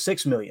 $5 to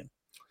 $6 million.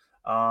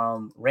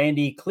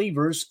 Randy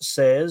Cleavers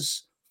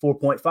says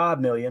 $4.5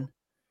 million,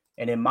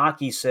 and then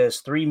Maki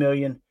says $3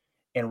 million,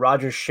 and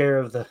Roger's share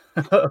of the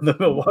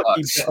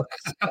Milwaukee Bucks.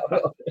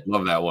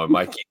 Love that one,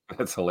 Mikey.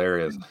 That's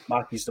hilarious.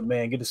 Maki's the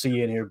man. Good to see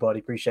you in here, buddy.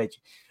 Appreciate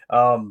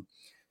you.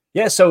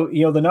 Yeah, so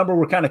the number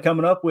we're kind of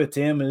coming up with,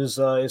 Tim, is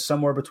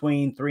somewhere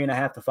between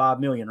 $3.5 to $5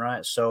 million,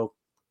 right? So,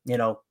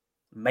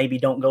 maybe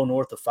don't go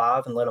north of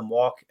 5 and let them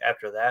walk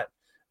after that.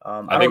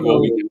 I think what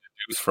we can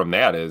deduce from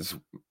that is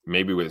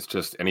maybe it's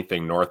just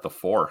anything north of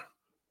 4,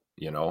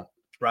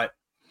 Right.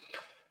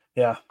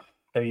 Yeah,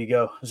 there you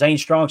go. Zane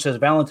Strong says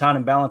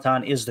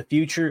Valentine is the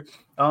future.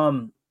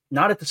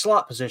 Not at the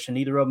slot position.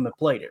 Neither of them have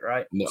played it,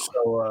 right? No.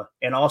 So,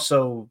 and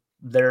also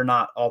they're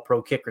not all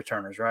pro kick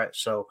returners, right?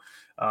 So,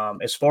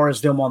 as far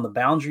as them on the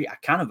boundary, I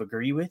kind of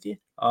agree with you.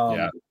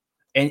 Yeah.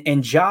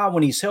 And Ja,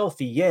 when he's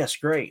healthy, yes,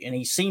 great. And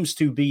he seems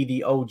to be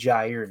the old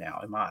Jair now,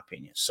 in my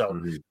opinion. So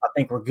I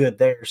think we're good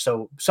there.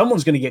 So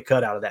someone's going to get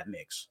cut out of that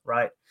mix,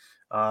 right?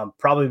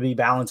 Probably be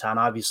Valentine,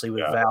 obviously,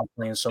 with Val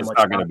playing so much. It's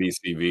not going to be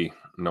CV.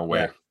 No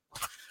way.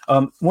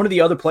 Yeah. One of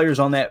the other players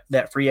on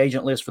that free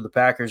agent list for the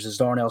Packers is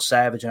Darnell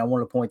Savage, and I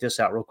wanted to point this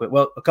out real quick.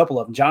 Well, a couple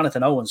of them.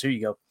 Jonathan Owens, here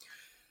you go.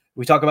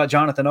 We talked about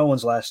Jonathan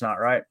Owens last night,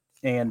 right?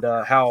 And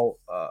how,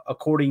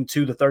 according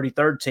to the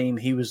 33rd team,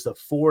 he was the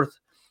fourth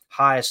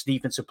highest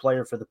defensive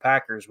player for the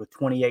Packers with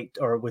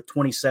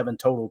 27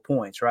 total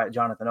points, right?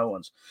 Jonathan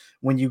Owens.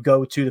 When you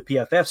go to the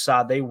PFF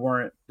side, they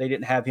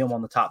didn't have him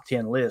on the top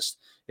 10 list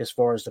as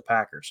far as the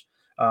Packers.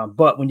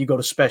 But when you go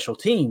to special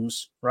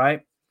teams,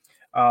 right?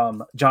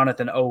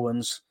 Jonathan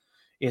Owens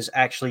is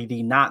actually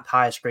the 9th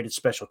highest graded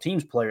special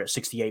teams player at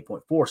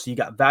 68.4. So you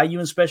got value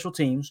in special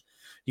teams.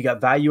 You got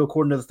value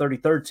according to the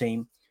 33rd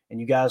team. And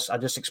you guys, I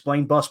just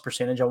explained bust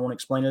percentage. I won't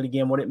explain it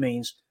again what it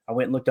means. I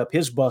went and looked up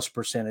his bust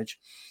percentage.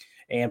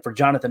 And for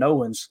Jonathan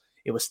Owens,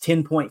 it was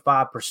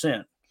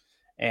 10.5%.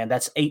 And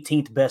that's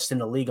 18th best in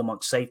the league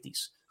amongst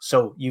safeties.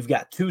 So you've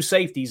got two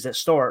safeties that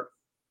start.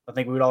 I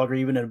think we would all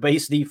agree, even in a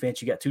base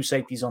defense, you got two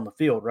safeties on the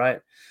field,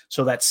 right?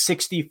 So that's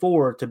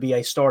 64 to be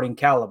a starting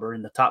caliber.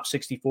 And the top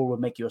 64 would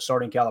make you a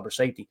starting caliber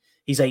safety.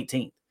 He's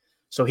 18th.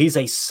 So he's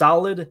a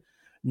solid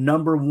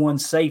number one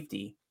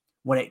safety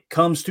when it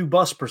comes to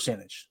bust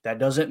percentage. That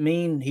doesn't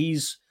mean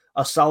he's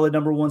a solid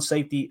number one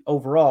safety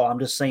overall. I'm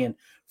just saying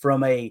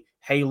from a,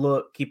 hey,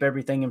 look, keep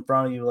everything in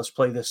front of you, let's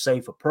play this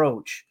safe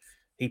approach,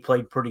 he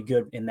played pretty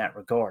good in that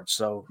regard.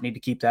 So need to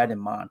keep that in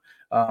mind.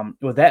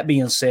 With that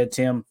being said,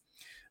 Tim,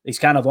 he's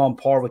kind of on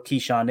par with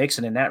Keyshawn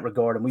Nixon in that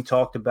regard. And we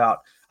talked about,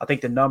 I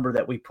think the number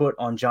that we put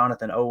on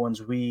Jonathan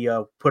Owens, we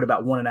put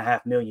about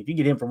 $1.5 million. If you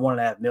get him for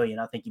 $1.5 million,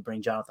 I think you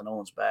bring Jonathan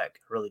Owens back.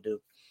 I really do.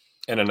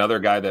 And another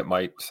guy that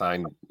might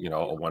sign,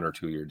 a 1 or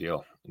 2 year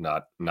deal,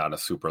 not a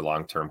super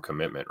long-term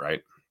commitment,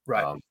 right?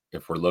 Right.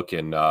 If we're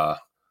looking,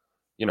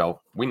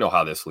 we know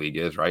how this league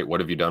is, right? What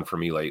have you done for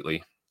me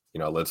lately?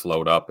 Let's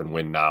load up and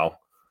win now.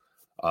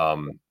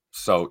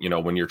 So,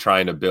 when you're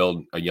trying to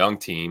build a young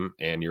team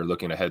and you're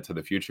looking ahead to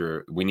the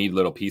future, we need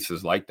little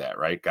pieces like that,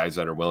 right? Guys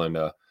that are willing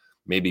to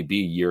maybe be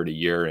year to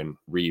year and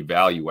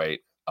reevaluate.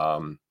 I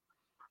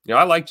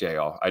like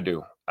JL. I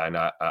do. And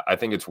I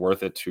think it's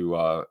worth it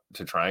to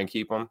try and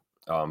keep him.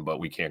 But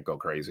we can't go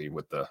crazy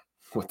with the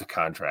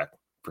contract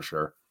for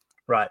sure.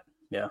 Right.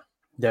 Yeah,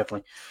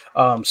 definitely.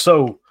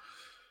 So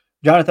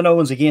Jonathan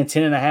Owens, again,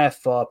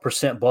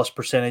 10.5% bust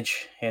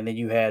percentage. And then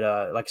you had,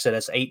 like I said,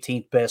 that's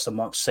 18th best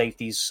amongst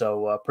safeties.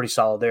 So pretty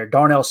solid there.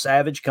 Darnell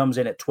Savage comes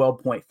in at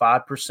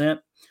 12.5%.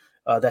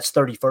 That's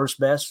 31st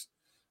best.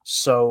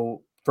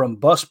 So from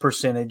bust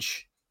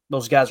percentage,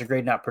 those guys are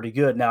grading out pretty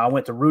good. Now, I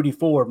went to Rudy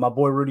Ford, my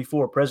boy Rudy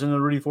Ford, president of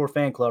the Rudy Ford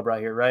fan club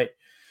right here, right?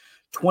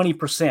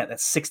 20%,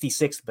 that's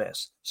 66th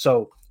best.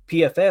 So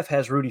PFF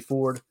has Rudy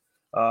Ford.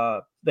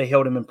 They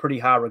held him in pretty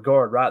high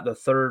regard, right? The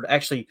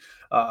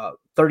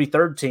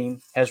 33rd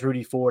team has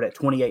Rudy Ford at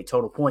 28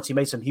 total points. He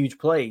made some huge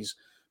plays,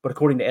 but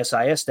according to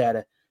SIS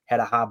data, had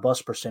a high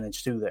bust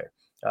percentage too there,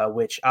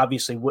 which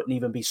obviously wouldn't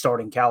even be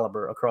starting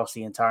caliber across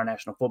the entire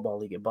National Football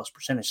League at bust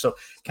percentage. So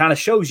kind of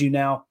shows you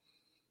now,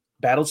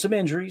 battled some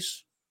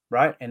injuries,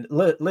 right? And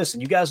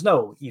listen, you guys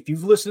know, if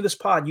you've listened to this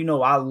pod, you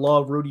know I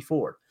love Rudy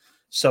Ford.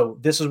 So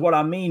this is what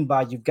I mean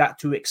by you've got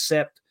to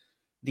accept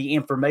the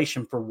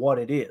information for what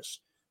it is.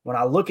 When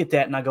I look at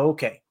that and I go,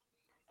 okay,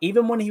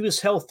 even when he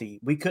was healthy,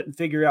 we couldn't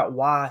figure out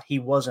why he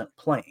wasn't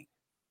playing,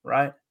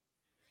 right?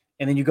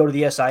 And then you go to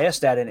the SIS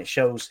data and it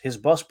shows his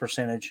bust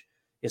percentage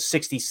is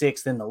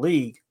 66th in the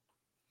league.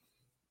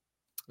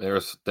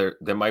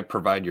 They might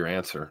provide your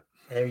answer.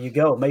 There you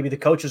go. Maybe the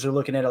coaches are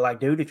looking at it like,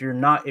 dude, if you're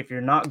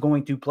not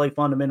going to play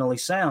fundamentally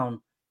sound,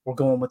 we're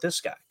going with this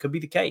guy. Could be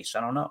the case.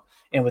 I don't know.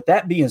 And with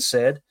that being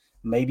said,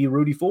 maybe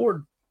Rudy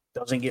Ford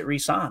doesn't get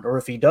re-signed, or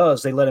if he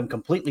does, they let him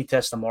completely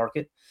test the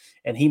market,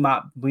 and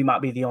we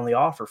might be the only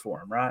offer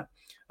for him, right?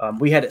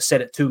 We had it set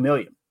at $2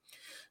 million.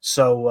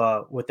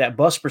 So with that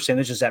bust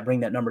percentage, does that bring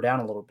that number down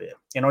a little bit?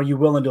 And are you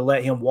willing to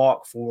let him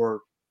walk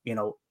for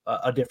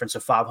a difference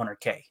of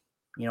 $500K?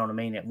 You know what I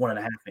mean? At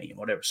 $1.5 million,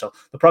 whatever. So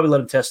they'll probably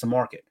let him test the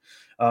market.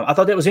 I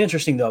thought that was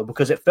interesting though,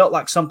 because it felt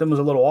like something was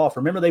a little off.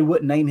 Remember, they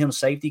wouldn't name him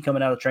safety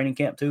coming out of training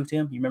camp too,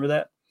 Tim? You remember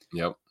that?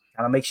 Yep.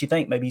 Kind of makes you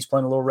think maybe he's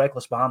playing a little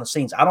reckless behind the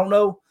scenes. I don't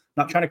know.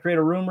 Not trying to create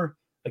a rumor.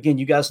 Again,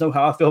 you guys know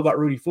how I feel about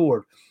Rudy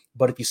Ford,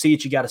 but if you see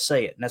it, you got to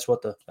say it. And that's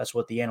what the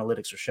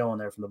analytics are showing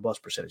there from the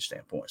bust percentage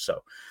standpoint.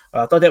 So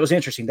I thought that was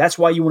interesting. That's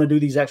why you want to do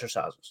these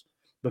exercises,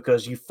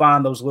 because you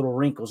find those little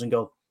wrinkles and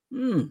go,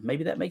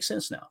 maybe that makes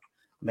sense now.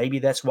 Maybe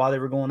that's why they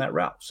were going that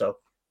route. So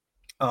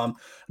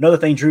another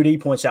thing Drew D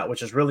points out,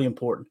 which is really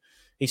important.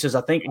 He says,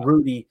 I think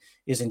Rudy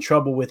is in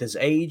trouble with his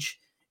age,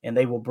 and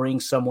they will bring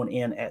someone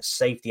in at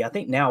safety. I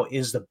think now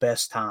is the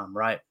best time,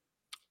 right?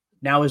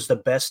 Now is the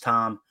best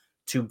time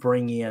to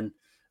bring in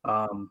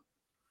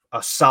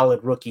a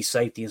solid rookie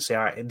safety and say,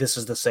 all right, this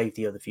is the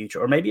safety of the future,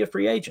 or maybe a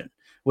free agent,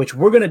 which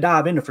we're going to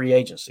dive into free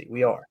agency.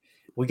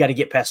 We got to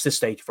get past this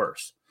stage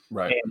first.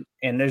 Right.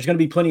 And there's going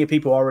to be plenty of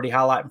people already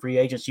highlighting free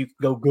agents. You can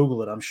go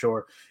Google it, I'm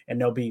sure, and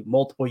there'll be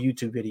multiple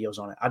YouTube videos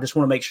on it. I just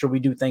want to make sure we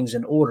do things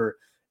in order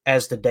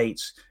as the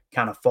dates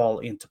kind of fall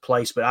into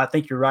place. But I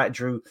think you're right,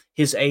 Drew.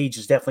 His age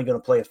is definitely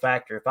going to play a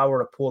factor. If I were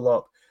to pull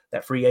up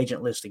that free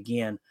agent list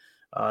again,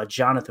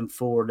 Jonathan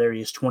Ford, there he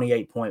is,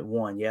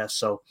 28.1. Yeah,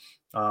 so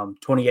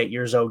 28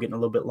 years old, getting a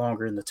little bit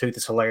longer in the tooth.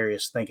 It's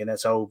hilarious thinking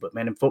that's old, but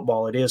man, in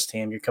football it is,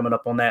 Tim. You're coming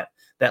up on that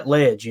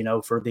ledge,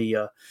 for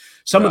the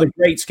some of the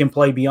greats can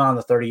play beyond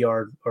the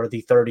 30-yard or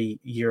the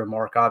 30-year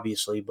mark,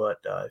 obviously, but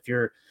if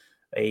you're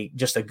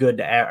just a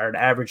good or an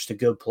average to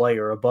good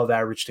player, above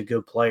average to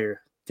good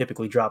player,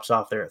 typically drops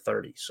off there at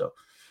 30. So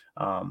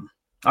all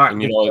right.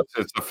 And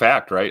it's a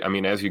fact, right? I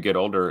mean, as you get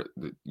older,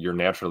 you're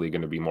naturally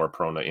going to be more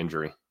prone to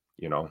injury.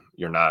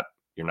 You're not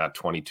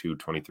 22,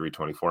 23,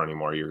 24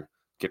 anymore. You're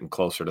getting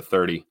closer to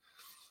 30, a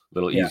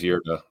little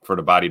easier for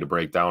the body to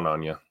break down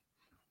on you.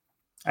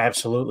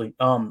 Absolutely.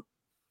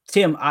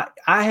 Tim, I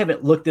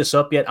haven't looked this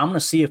up yet. I'm going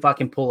to see if I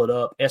can pull it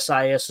up.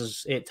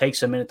 SIS it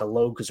takes a minute to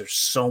load because there's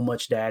so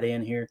much data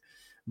in here.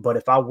 But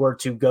if I were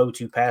to go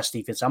to pass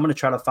defense, I'm going to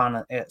try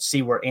to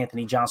see where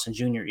Anthony Johnson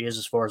Jr. is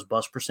as far as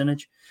bust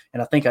percentage.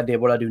 And I think I did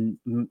what I do,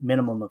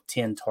 minimum of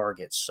 10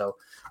 targets. So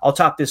I'll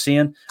top this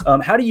in.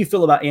 How do you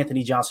feel about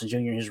Anthony Johnson Jr.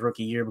 in his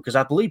rookie year? Because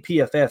I believe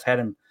PFF had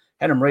him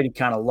rated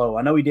kind of low.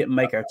 I know he didn't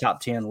make our top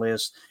 10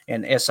 list,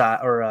 and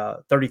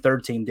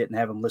 33rd team didn't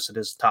have him listed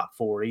as top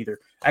 4 either.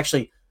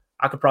 Actually,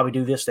 I could probably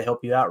do this to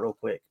help you out real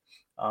quick.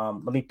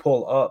 Let me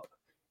pull up.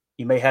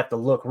 You may have to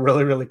look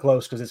really, really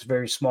close because it's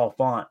very small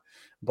font.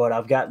 But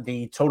I've got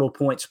the total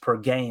points per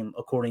game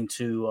according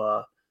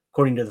to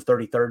the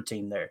 33rd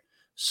team there.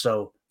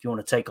 So if you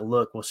want to take a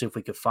look, we'll see if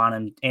we can find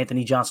him.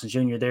 Anthony Johnson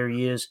Jr., there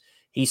he is.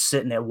 He's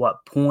sitting at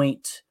what,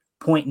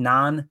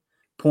 0.9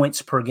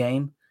 points per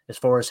game as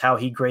far as how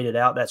he graded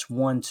out. That's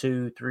 1,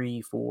 2,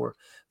 3, 4,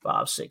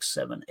 5, 6,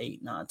 7,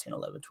 8, 9, 10,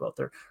 11, 12,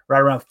 13, right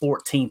around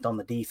 14th on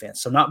the defense.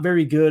 So not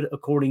very good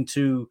according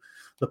to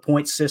the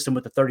point system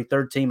with the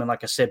 33rd team. And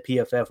like I said,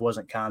 PFF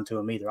wasn't kind to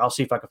him either. I'll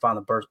see if I can find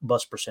the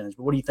bust percentage.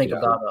 But what do you think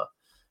about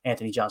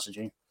Anthony Johnson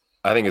Jr.?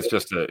 I think it's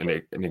just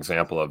an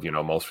example of,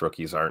 most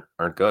rookies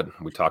aren't good.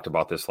 We talked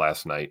about this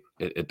last night.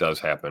 It does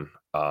happen.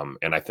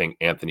 And I think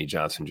Anthony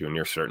Johnson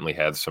Jr. certainly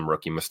had some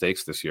rookie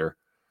mistakes this year.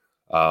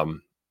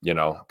 Kind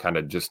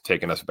of just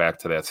taking us back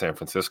to that San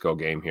Francisco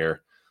game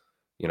here.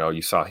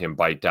 You saw him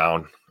bite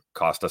down,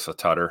 cost us a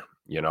tutter.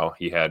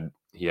 He had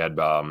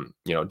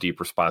deep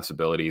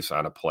responsibilities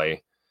on a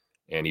play,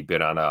 and he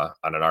bit on an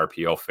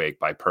RPO fake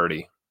by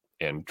Purdy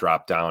and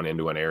dropped down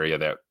into an area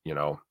that,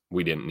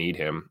 we didn't need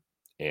him,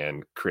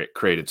 and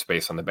created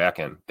space on the back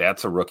end.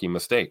 That's a rookie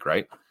mistake,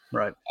 right?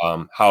 Right.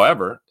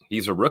 However,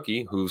 he's a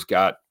rookie who's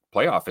got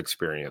playoff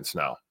experience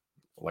now,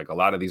 like a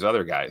lot of these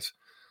other guys.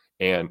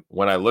 And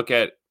when I look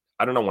at,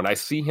 when I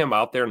see him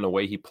out there and the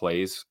way he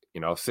plays,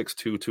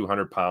 6'2",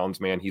 200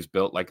 pounds, man, he's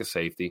built like a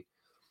safety.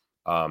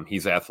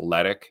 He's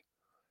athletic.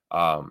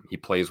 He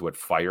plays with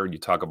fire. You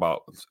talk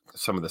about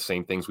some of the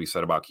same things we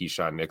said about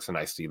Keyshawn Nixon.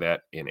 I see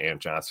that in Ant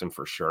Johnson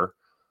for sure.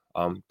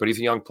 But he's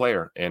a young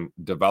player, and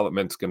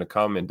development's going to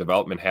come, and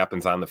development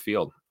happens on the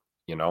field,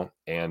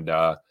 and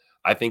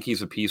I think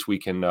he's a piece we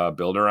can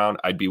build around.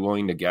 I'd be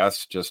willing to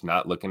guess, just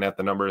not looking at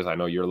the numbers. I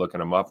know you're looking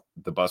them up.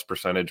 The bust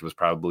percentage was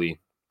probably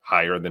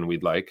higher than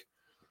we'd like.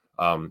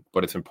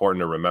 But it's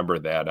important to remember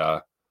that,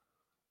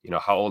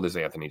 how old is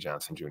Anthony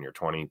Johnson Jr.?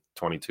 20,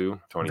 22,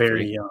 23?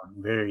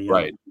 Very young.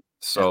 Right.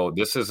 So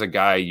this is a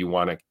guy you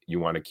want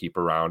to keep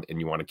around, and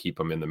you want to keep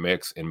him in the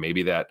mix. And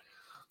maybe that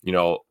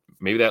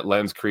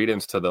lends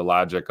credence to the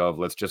logic of,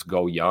 let's just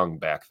go young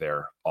back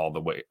there all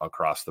the way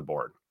across the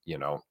board,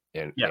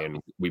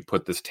 and we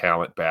put this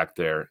talent back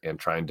there and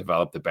try and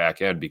develop the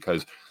back end,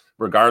 because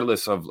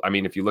regardless of,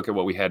 if you look at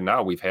what we had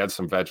now, we've had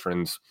some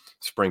veterans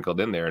sprinkled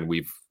in there, and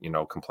we've,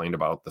 complained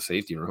about the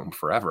safety room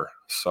forever.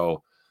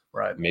 So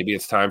right, maybe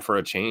it's time for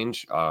a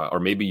change, or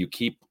maybe you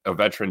keep a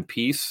veteran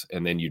piece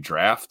and then you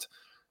draft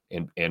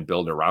and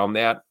build around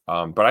that.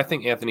 But I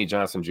think Anthony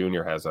Johnson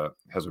Jr. has a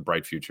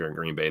bright future in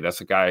Green Bay.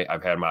 That's a guy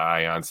I've had my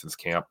eye on since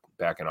camp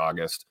back in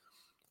August.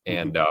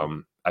 And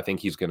I think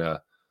he's going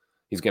to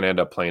end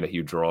up playing a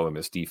huge role in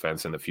this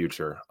defense in the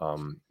future.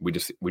 We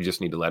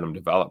just need to let him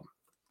develop.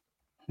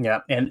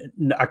 Yeah,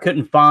 and I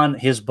couldn't find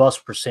his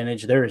bust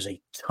percentage. There is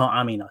a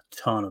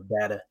ton of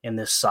data in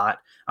this site.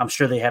 I'm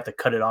sure they have to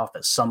cut it off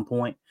at some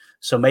point.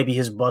 So maybe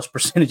his bust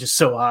percentage is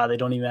so high they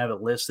don't even have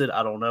it listed.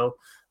 I don't know.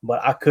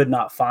 But I could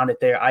not find it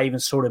there. I even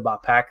sorted by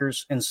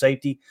Packers and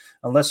safety,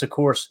 unless, of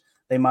course,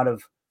 they might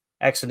have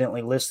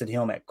accidentally listed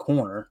him at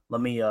corner. Let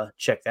me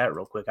check that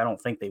real quick. I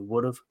don't think they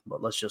would have,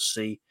 but let's just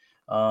see.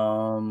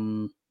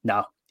 No,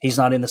 he's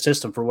not in the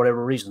system for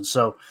whatever reason.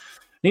 So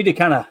need to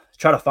kind of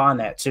try to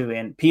find that too.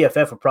 And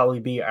PFF would probably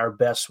be our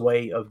best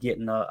way of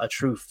getting a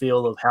true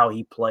feel of how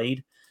he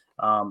played,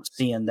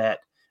 seeing that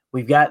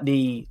we've got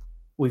the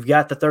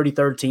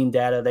 33rd team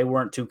data. They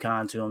weren't too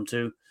kind to him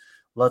too.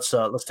 Let's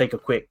take a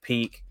quick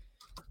peek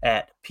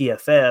at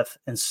PFF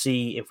and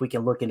see if we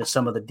can look into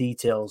some of the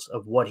details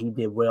of what he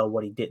did well,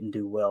 what he didn't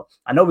do well.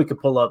 I know we could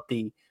pull up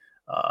the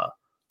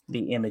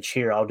the image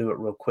here. I'll do it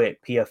real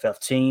quick. PFF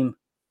team.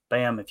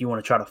 Bam. If you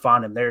want to try to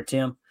find him there,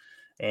 Tim,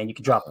 and you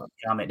can drop a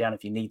comment down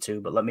if you need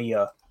to, but let me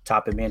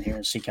type him in here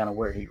and see kind of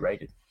where he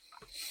rated.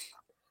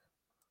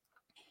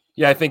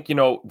 Yeah, I think,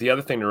 the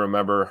other thing to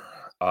remember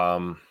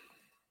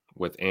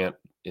with Ant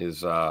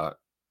is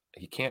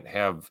he can't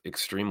have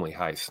extremely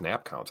high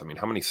snap counts. I mean,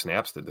 how many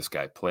snaps did this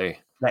guy play?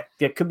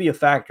 That could be a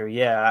factor.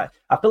 Yeah.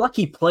 I feel like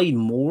he played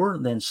more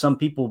than some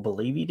people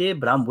believe he did,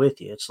 but I'm with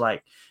you. It's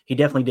like he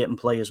definitely didn't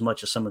play as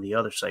much as some of the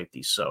other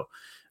safeties. So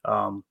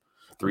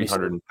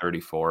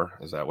 334.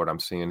 Is that what I'm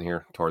seeing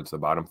here towards the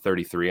bottom?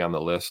 33 on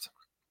the list.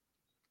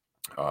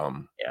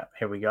 Yeah,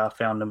 here we go. I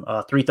found him.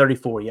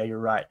 334. Yeah, you're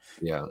right.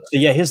 Yeah. So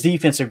yeah, his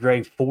defensive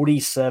grade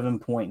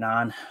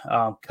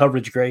 47.9.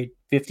 Coverage grade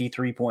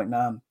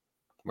 53.9.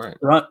 Right.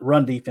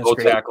 Run defense Low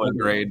grade. tackling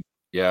grade.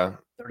 Yeah.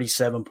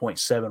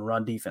 37.7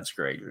 run defense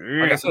grade.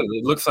 Like I said,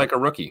 it looks like a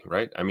rookie,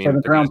 right? I mean,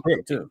 7th round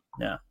pick too.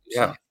 Yeah.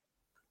 Yeah.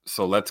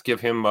 So let's give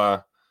him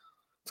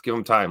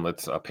time.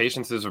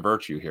 Patience is a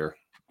virtue here.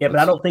 Yeah, but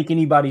I don't think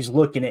anybody's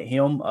looking at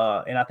him,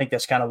 and I think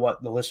that's kind of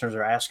what the listeners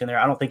are asking there.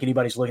 I don't think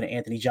anybody's looking at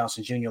Anthony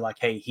Johnson Jr. like,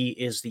 hey, he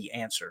is the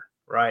answer,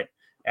 right,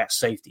 at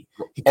safety.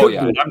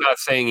 And I'm not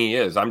saying he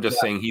is. I'm just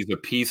saying he's a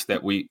piece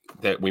that we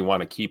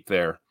want to keep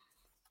there,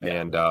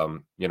 and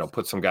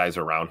put some guys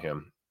around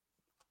him.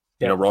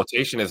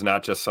 Rotation is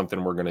not just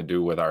something we're going to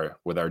do with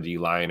our D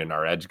line and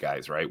our edge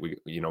guys, right?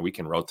 We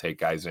can rotate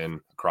guys in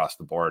across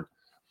the board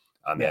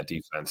on that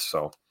defense.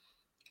 So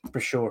for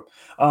sure.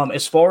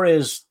 As far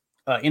as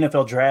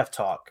NFL draft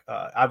talk.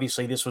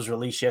 Obviously, this was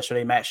released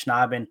yesterday. Matt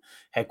Schneiden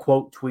had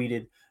quote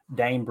tweeted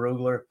Dane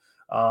Brugler.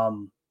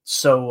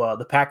 So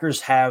the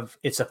Packers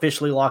it's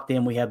officially locked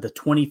in. We have the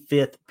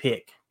 25th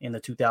pick in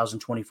the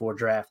 2024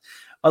 draft.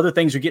 Other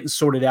things are getting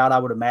sorted out, I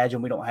would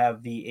imagine. We don't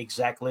have the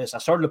exact list. I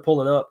started to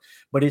pull it up,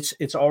 but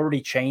it's already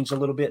changed a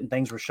little bit, and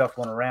things were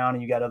shuffling around,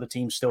 and you got other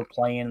teams still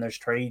playing. There's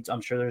trades. I'm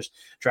sure there's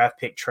draft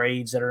pick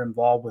trades that are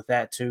involved with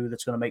that too.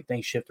 That's going to make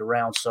things shift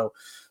around. So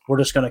we're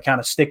just going to kind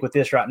of stick with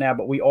this right now,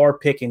 but we are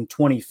picking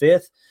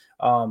 25th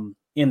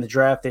in the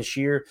draft this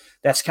year.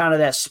 That's kind of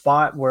that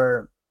spot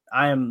where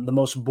I am the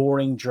most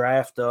boring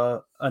draft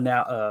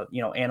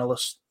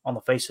analyst on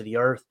the face of the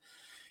earth.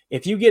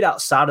 If you get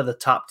outside of the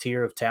top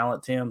tier of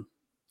talent, Tim,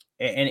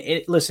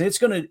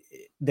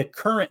 the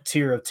current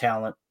tier of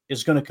talent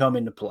is going to come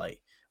into play,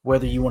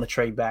 whether you want to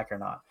trade back or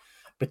not.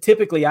 But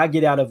typically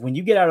when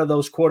you get out of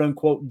those quote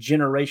unquote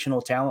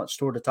generational talents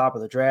toward the top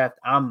of the draft,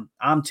 I'm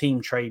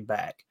team trade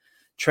back.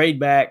 Trade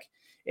back.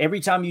 Every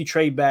time you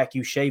trade back,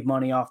 you shave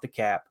money off the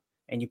cap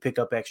and you pick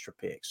up extra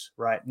picks,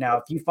 right? Now,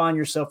 if you find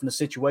yourself in a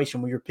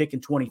situation where you're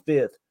picking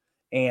 25th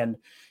and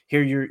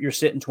here you're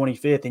sitting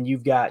 25th and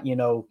you've got,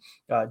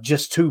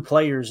 just two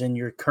players in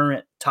your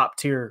current top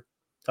tier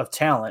of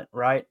talent,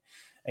 right?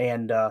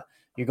 And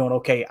you're going,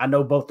 okay, I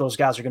know both those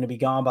guys are going to be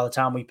gone by the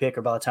time we pick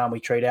or by the time we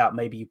trade out.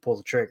 Maybe you pull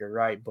the trigger,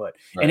 right?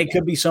 And it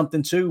could be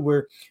something too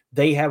where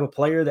they have a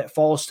player that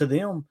falls to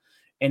them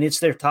and it's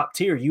their top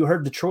tier. You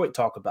heard Detroit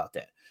talk about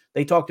that.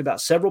 They talked about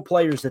several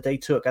players that they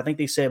took. I think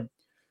they said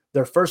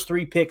their first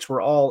 3 picks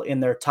were all in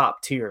their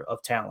top tier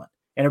of talent,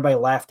 and everybody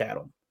laughed at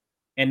them.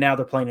 And now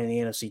they're playing in the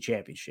NFC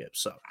Championship.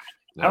 So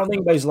I don't think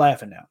anybody's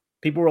laughing now.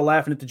 People were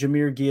laughing at the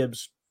Jahmyr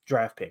Gibbs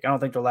draft pick. I don't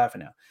think they're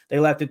laughing now. They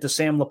laughed at the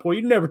Sam Laporte.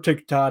 You never took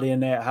a tight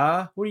end that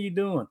high. What are you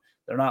doing?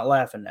 They're not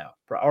laughing now.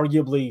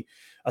 Arguably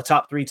a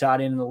top 3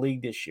 tight end in the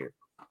league this year.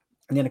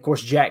 And then, of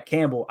course, Jack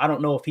Campbell. I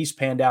don't know if he's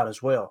panned out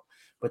as well.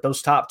 But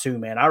those top 2,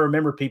 man, I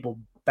remember people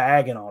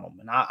bagging on them.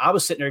 And I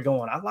was sitting there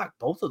going, I like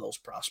both of those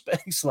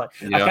prospects. I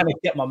kind of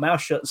kept my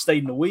mouth shut and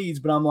stayed in the weeds.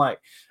 But I'm like,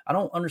 I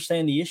don't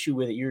understand the issue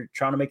with it. You're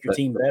trying to make your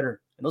team better.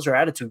 And those are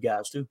attitude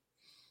guys too.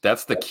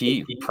 That's the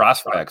key.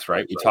 Prospects,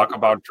 right? We talk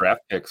about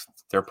draft picks.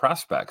 They're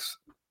prospects.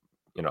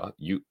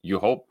 You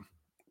hope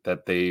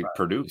that they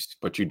produce,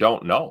 but you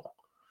don't know.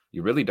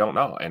 You really don't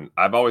know. And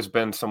I've always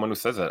been someone who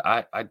says that.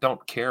 I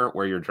don't care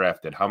where you're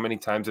drafted. How many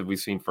times have we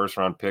seen first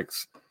round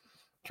picks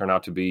turn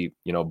out to be,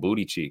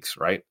 booty cheeks,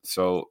 right?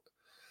 So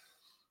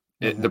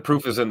the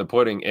proof is in the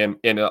pudding. And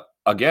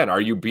again,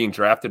 are you being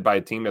drafted by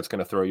a team that's going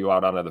to throw you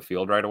out onto the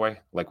field right away?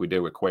 Like we did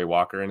with Quay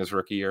Walker in his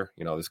rookie year.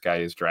 This guy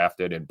is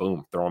drafted and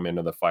boom, throw him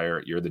into the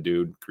fire. You're the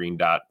dude, green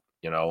dot,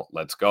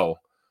 let's go.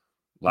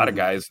 A lot of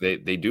guys, they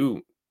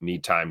do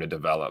need time to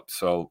develop.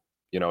 So,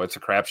 it's a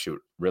crapshoot,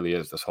 really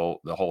is the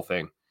whole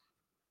thing.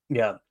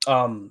 Yeah.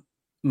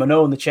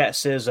 Mano in the chat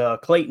says,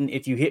 Clayton,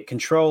 if you hit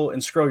control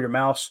and scroll your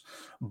mouse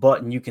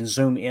button, you can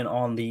zoom in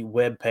on the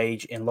web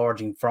page,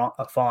 enlarging font.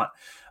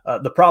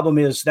 The problem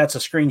is that's a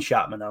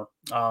screenshot, Mano.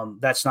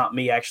 That's not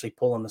me actually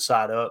pulling the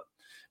side up.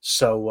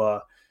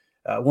 So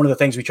one of the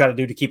things we try to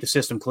do to keep the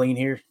system clean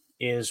here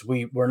is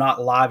we're not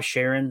live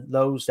sharing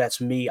those. That's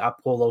me. I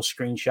pull those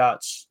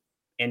screenshots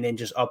and then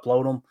just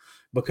upload them,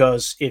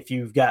 because if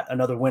you've got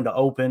another window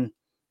open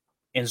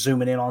and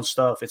zooming in on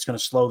stuff, it's going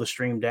to slow the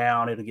stream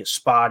down. It'll get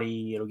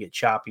spotty. It'll get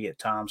choppy at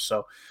times.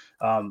 So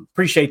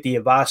appreciate the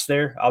advice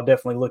there. I'll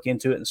definitely look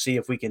into it and see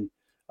if we can,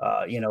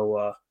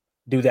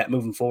 do that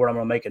moving forward. I'm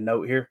going to make a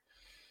note here.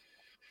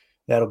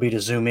 That'll be to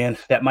zoom in.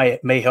 That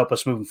may help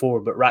us moving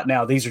forward. But right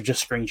now, these are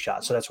just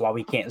screenshots, so that's why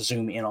we can't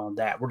zoom in on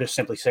that. We're just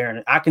simply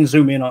saying I can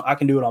zoom in on. I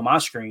can do it on my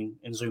screen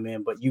and zoom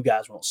in, but you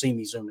guys won't see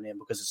me zooming in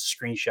because it's a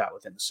screenshot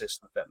within the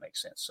system. If that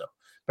makes sense. So,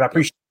 but I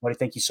appreciate it, buddy.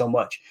 Thank you so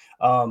much.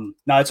 No,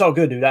 it's all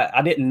good, dude.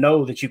 I didn't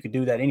know that you could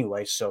do that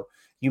anyway. So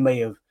you may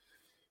have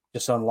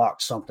just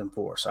unlocked something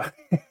for us.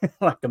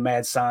 Like the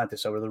mad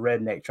scientist over the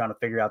redneck trying to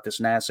figure out this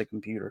NASA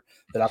computer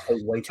that I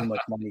paid way too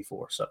much money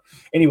for. So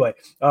anyway,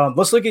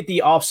 let's look at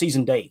the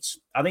off-season dates.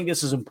 I think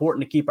this is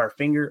important to keep our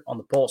finger on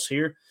the pulse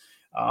here.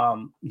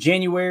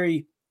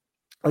 January,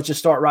 let's just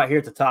start right here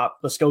at the top.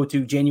 Let's go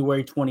to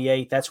January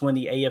 28th. That's when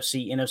the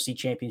AFC NFC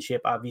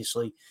Championship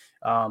obviously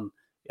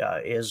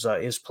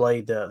is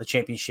played, the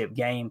championship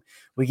game.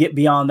 We get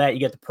beyond that. You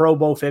got the Pro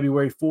Bowl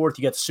February 4th.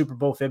 You got the Super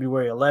Bowl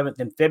February 11th.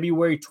 And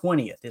February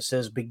 20th, it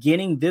says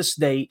beginning this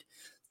date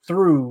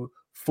through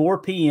 4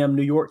 p.m.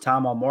 New York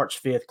time on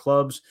March 5th,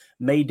 clubs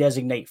may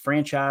designate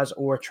franchise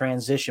or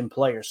transition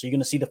players. So you're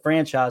going to see the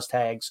franchise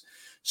tags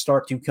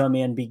start to come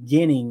in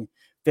beginning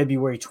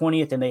February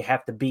 20th, and they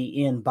have to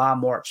be in by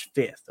March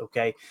 5th.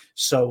 Okay.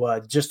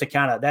 So just to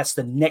kind of, that's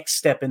the next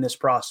step in this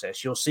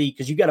process. You'll see,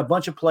 because you got a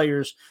bunch of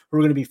players who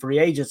are going to be free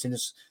agents. And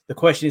the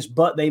question is,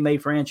 but they may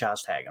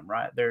franchise tag them,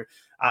 right?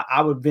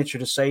 I would venture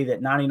to say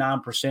that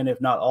 99%, if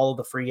not all of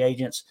the free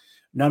agents,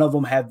 none of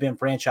them have been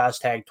franchise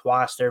tagged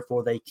twice.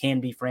 Therefore, they can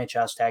be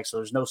franchise tagged. So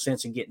there's no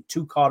sense in getting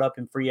too caught up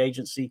in free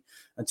agency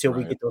until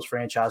we get those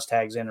franchise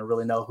tags in and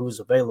really know who's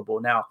available.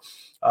 Now,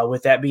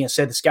 with that being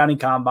said, the scouting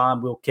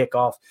combine will kick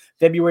off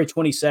February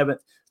 27th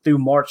through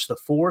March the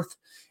 4th.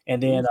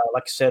 And then,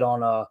 like I said,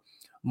 on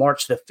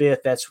March the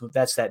 5th,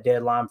 that's that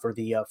deadline for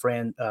the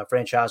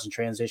franchise and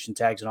transition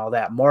tags and all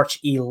that.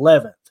 March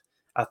 11th,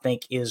 I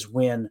think, is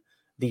when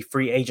the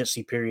free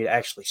agency period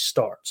actually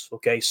starts.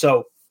 Okay,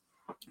 so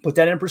put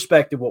that in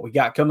perspective, what we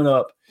got coming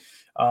up,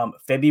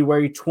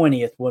 February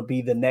 20th would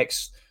be the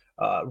next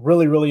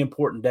really, really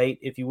important date,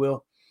 if you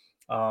will.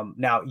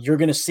 Now, you're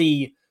going to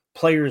see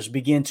players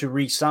begin to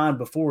re-sign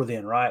before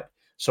then, right?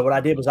 So what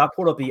I did was I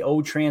pulled up the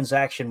old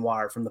transaction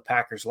wire from the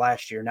Packers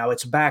last year. Now,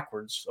 it's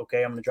backwards,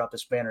 okay? I'm going to drop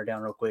this banner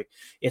down real quick.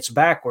 It's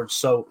backwards,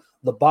 so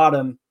the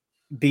bottom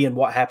being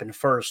what happened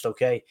first,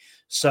 okay?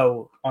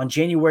 So on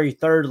January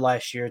 3rd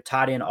last year,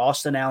 tight end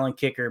Austin Allen,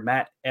 kicker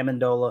Matt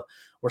Amendola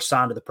were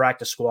signed to the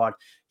practice squad.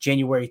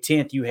 January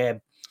 10th, you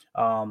had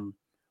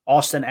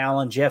Austin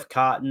Allen, Jeff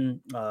Cotton,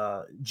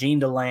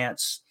 Gene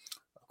DeLance,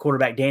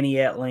 quarterback Danny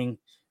Etling.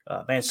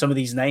 Man, some of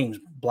these names,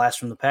 blast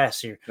from the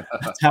past here.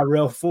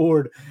 Tyrell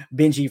Ford,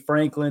 Benji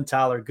Franklin,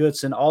 Tyler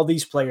Goodson, all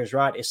these players,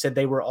 right? It said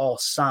they were all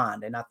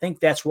signed. And I think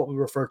that's what we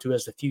refer to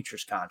as the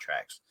futures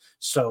contracts.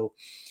 So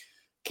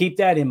keep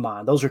that in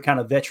mind. Those are kind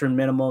of veteran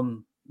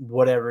minimum,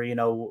 whatever,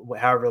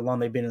 however long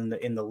they've been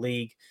in the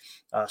league.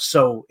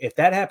 So if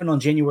that happened on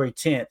January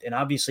 10th, and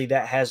obviously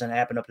that hasn't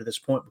happened up to this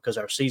point because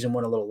our season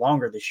went a little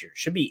longer this year.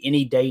 Should be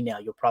any day now.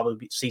 You'll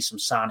probably see some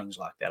signings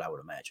like that, I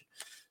would imagine.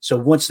 So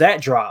once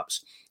that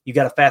drops, you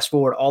got to fast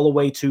forward all the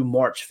way to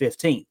March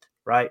 15th,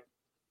 right?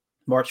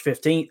 March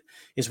 15th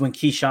is when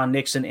Keyshawn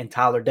Nixon and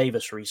Tyler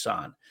Davis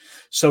re-sign.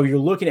 So you're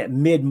looking at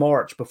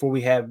mid-March before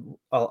we have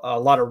a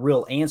lot of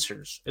real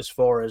answers as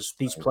far as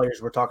these players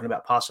we're talking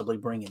about possibly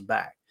bringing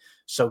back.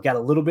 So got a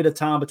little bit of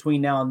time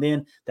between now and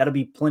then. That'll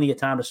be plenty of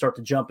time to start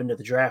to jump into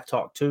the draft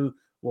talk too.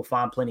 We'll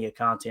find plenty of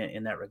content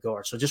in that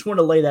regard. So just want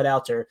to lay that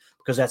out there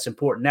because that's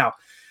important. Now,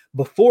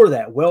 before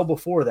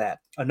that,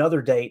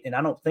 another date, and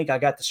I don't think I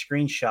got the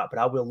screenshot, but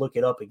I will look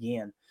it up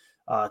again,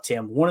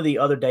 Tim. One of the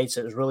other dates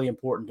that was really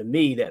important to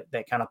me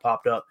that kind of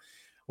popped up,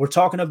 we're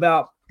talking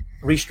about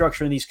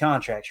restructuring these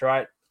contracts,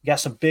 right? You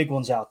got some big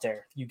ones out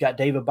there. You got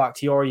David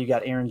Bakhtiari, you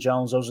got Aaron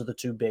Jones. Those are the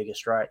two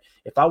biggest, right?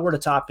 If I were to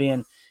type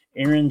in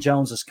Aaron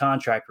Jones's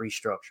contract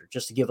restructure,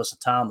 just to give us a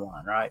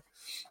timeline, right?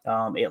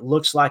 It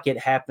looks like it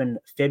happened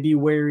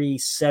February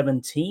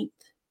 17th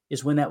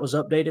is when that was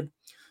updated.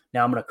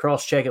 Now, I'm going to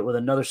cross-check it with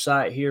another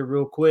site here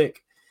real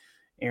quick.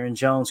 Aaron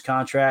Jones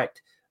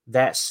contract,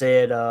 that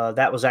said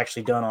that was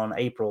actually done on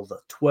April the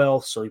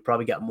 12th, so you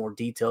probably got more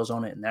details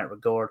on it in that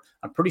regard.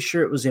 I'm pretty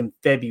sure it was in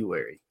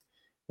February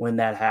when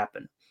that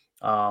happened.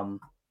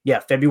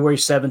 February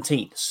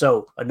 17th.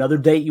 So another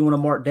date you want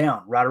to mark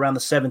down, right around the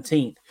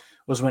 17th,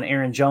 was when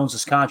Aaron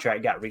Jones's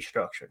contract got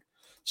restructured.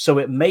 So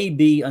it may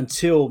be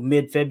until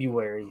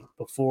mid-February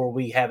before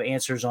we have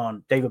answers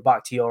on David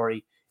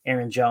Bakhtiari,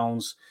 Aaron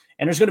Jones,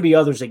 and there's going to be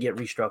others that get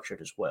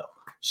restructured as well.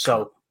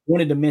 So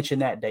wanted to mention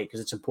that date because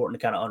it's important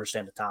to kind of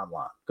understand the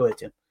timeline. Go ahead,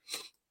 Tim.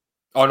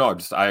 Oh, no,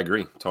 I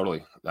agree.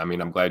 Totally. I mean,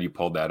 I'm glad you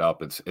pulled that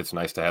up. It's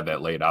nice to have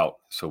that laid out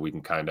so we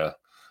can kind of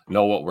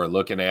know what we're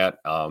looking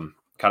at.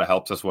 Kind of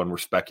helps us when we're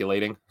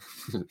speculating.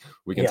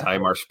 We can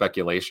time our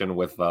speculation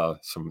with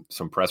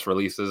some press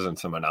releases and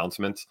some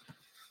announcements.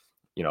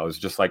 It's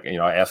just like,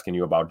 asking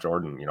you about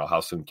Jordan, how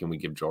soon can we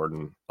give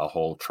Jordan a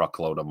whole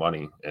truckload of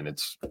money? And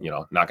it's,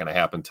 not going to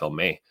happen till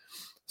May.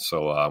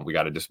 So we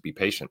got to just be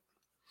patient.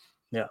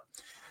 Yeah.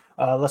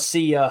 Let's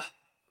see. I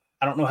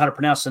don't know how to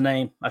pronounce the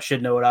name. I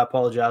should know it. I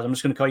apologize. I'm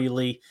just going to call you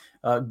Lee.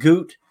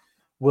 Goot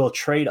will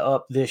trade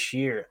up this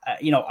year.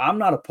 I'm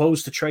not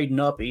opposed to trading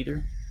up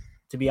either,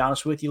 to be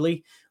honest with you,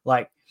 Lee.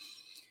 Like,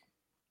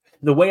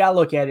 the way I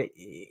look at it,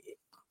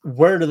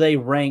 where do they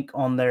rank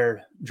on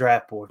their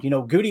draft board?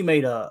 Goody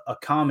made a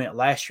comment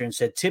last year and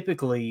said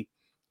typically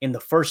in the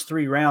first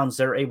 3 rounds,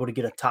 they're able to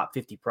get a top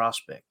 50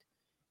 prospect.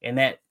 And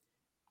that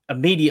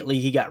immediately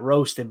he got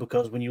roasted,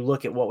 because when you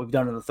look at what we've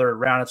done in the 3rd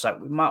round, it's like,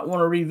 we might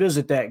want to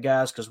revisit that,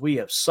 guys, because we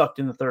have sucked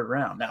in the 3rd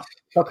round. Now,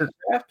 Tucker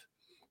Kraft,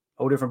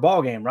 whole different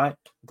ball game, right?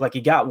 Look like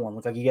you got one.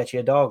 Look like you got you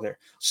a dog there.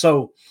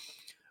 So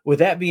with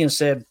that being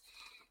said,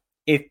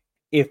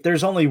 if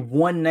there's only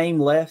one name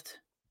left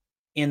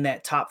in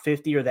that top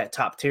 50 or that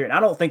top tier, and I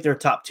don't think their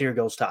top tier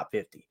goes top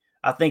 50.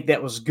 I think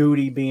that was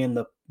Goody being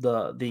the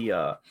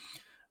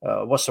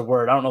what's the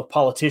word? I don't know if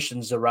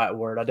politician's the right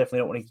word. I definitely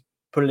don't want to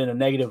put it in a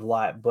negative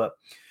light, but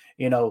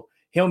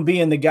him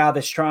being the guy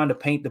that's trying to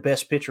paint the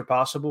best picture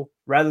possible,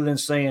 rather than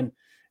saying,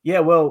 yeah,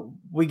 well,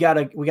 we got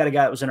a guy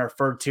that was in our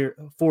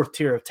 4th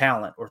tier of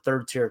talent or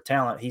 3rd tier of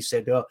talent. He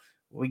said,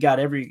 we got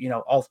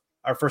all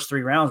our first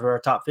 3 rounds were our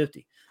top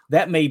 50.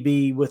 That may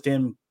be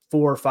within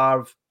 4 or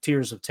 5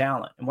 tiers of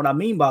talent. And what I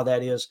mean by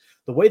that is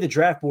the way the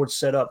draft board's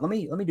set up. Let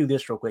me do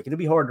this real quick. It'll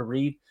be hard to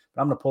read,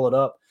 but I'm going to pull it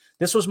up.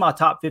 This was my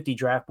top 50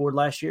 draft board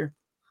last year.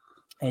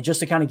 And just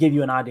to kind of give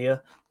you an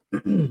idea,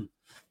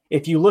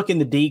 if you look in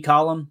the D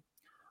column,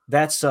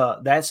 that's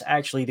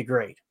actually the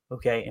grade.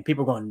 Okay. And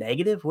people are going,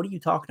 negative? What are you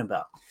talking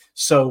about?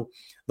 So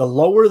the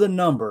lower the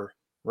number,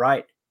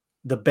 right,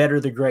 the better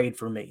the grade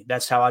for me.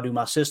 That's how I do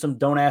my system.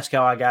 Don't ask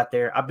how I got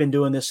there. I've been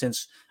doing this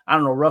since,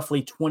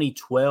 roughly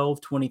 2012,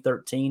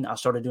 2013. I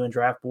started doing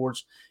draft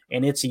boards,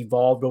 and it's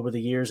evolved over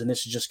the years. And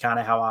this is just kind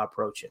of how I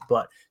approach it.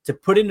 But to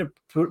put into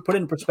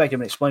perspective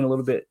and explain a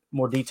little bit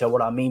more detail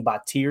what I mean by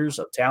tiers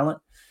of talent,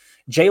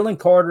 Jalen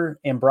Carter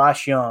and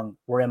Bryce Young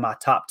were in my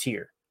top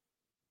tier.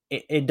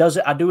 It does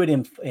it. I do it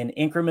in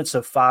increments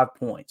of 5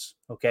 points.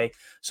 Okay.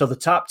 So the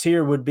top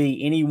tier would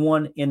be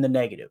anyone in the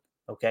negative.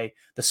 Okay.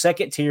 The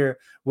second tier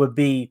would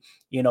be,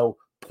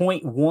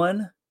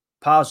 0.1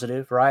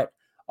 positive, right?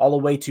 All the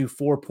way to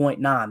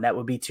 4.9. That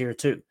would be tier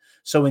 2.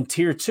 So in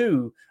tier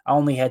 2, I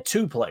only had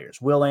 2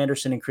 players, Will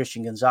Anderson and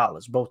Christian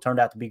Gonzalez. Both turned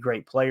out to be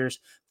great players.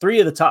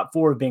 3 of the top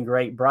 4 have been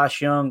great. Bryce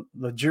Young,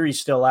 the jury's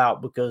still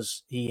out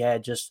because he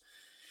had just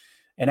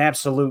an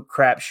absolute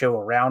crap show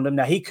around him.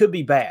 Now, he could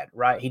be bad,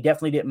 right? He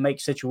definitely didn't make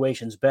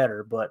situations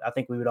better, but I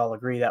think we would all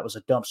agree that was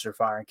a dumpster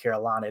fire in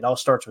Carolina. It all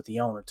starts with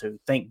the owner, too.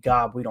 Thank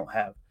God we don't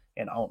have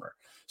an owner.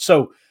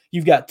 So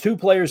you've got 2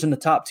 players in the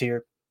top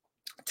tier,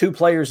 2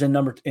 players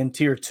in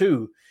tier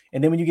 2,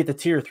 and then when you get to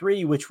tier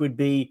 3, which would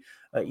be,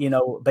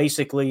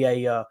 basically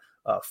a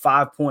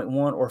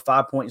 5.1 or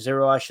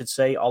 5.0, I should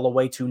say, all the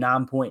way to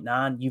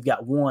 9.9, you've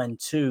got 1,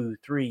 2,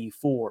 3,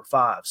 4,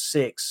 5,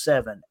 6,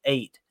 7,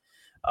 8,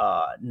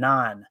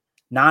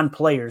 9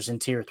 players in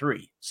tier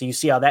 3. So you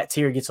see how that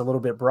tier gets a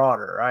little bit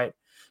broader, right?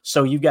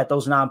 So you've got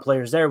those 9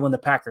 players there. When the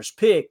Packers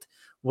picked,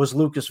 was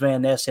Lucas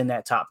Van Ness in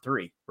that top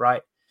 3,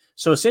 right?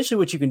 So essentially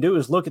what you can do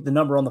is look at the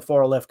number on the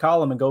far left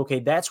column and go, okay,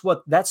 that's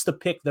the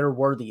pick they're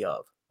worthy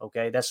of.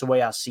 Okay. That's the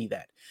way I see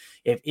that.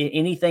 If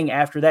anything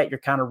after that, you're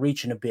kind of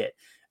reaching a bit,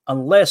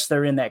 unless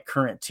they're in that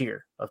current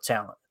tier of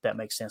talent. If that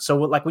makes sense. So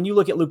like when you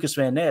look at Lucas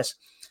Van Ness,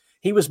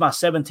 he was my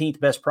 17th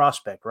best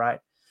prospect, right?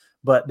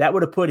 But that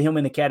would have put him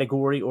in the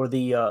category or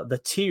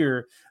the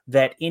tier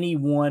that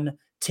anyone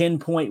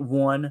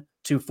 10.1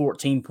 to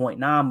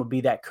 14.9 would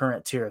be that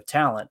current tier of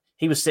talent.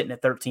 He was sitting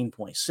at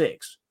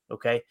 13.6.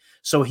 Okay.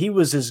 So he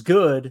was as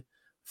good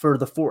for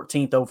the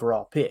 14th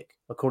overall pick,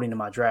 according to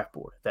my draft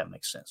board, if that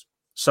makes sense.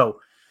 So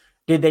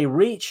did they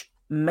reach?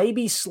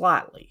 Maybe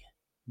slightly,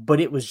 but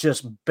it was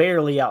just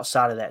barely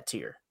outside of that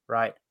tier,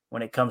 right?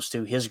 When it comes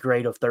to his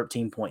grade of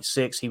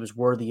 13.6, he was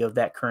worthy of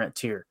that current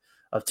tier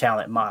of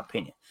talent, in my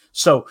opinion.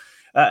 So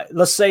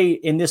let's say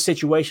in this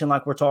situation,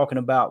 like we're talking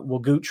about, will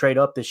Goot trade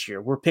up this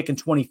year? We're picking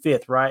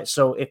 25th, right?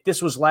 So if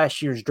this was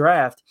last year's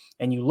draft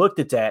and you looked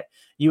at that,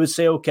 you would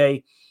say,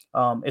 okay,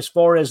 as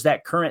far as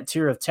that current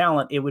tier of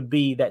talent, it would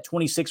be that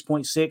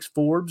 26.6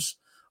 Forbes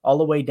all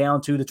the way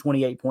down to the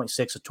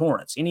 28.6 of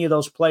Torrance. Any of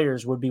those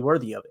players would be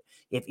worthy of it.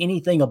 If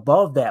anything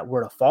above that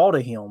were to fall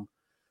to him,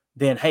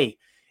 then, hey,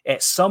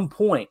 at some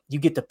point you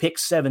get to pick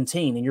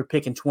 17 and you're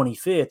picking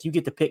 25th. You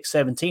get to pick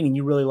 17 and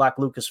you really like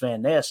Lucas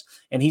Van Ness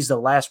and he's the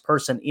last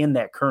person in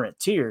that current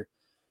tier,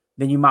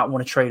 then you might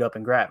want to trade up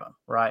and grab him,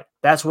 right?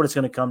 That's what it's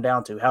going to come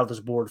down to. How does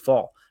this board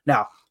fall?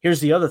 Now,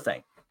 here's the other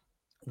thing.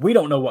 We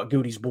don't know what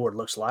Goody's board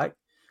looks like.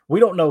 We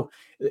don't know.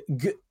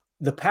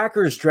 The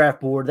Packers draft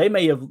board, they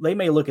may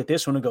look at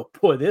this one and go,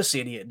 boy, this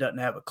idiot doesn't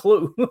have a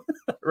clue,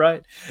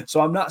 right?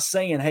 So I'm not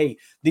saying, hey,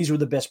 these were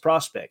the best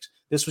prospects.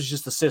 This was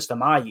just the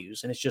system I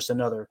use, and it's just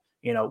another,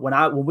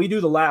 when we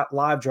do the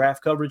live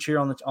draft coverage here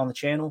on the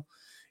channel,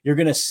 you're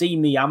going to see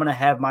me. I'm going to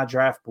have my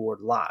draft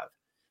board live,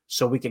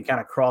 so we can kind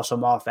of cross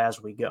them off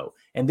as we go.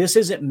 And this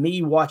isn't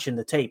me watching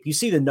the tape. You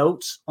see the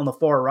notes on the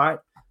far right,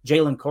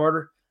 Jalen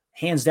Carter,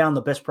 hands down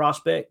the best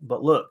prospect,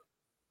 but look,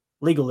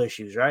 legal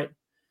issues, right?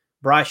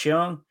 Bryce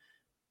Young,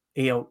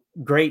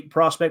 great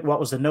prospect. What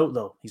was the note,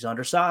 though? He's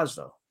undersized,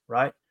 though,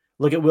 right?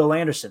 Look at Will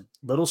Anderson,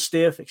 little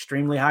stiff,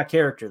 extremely high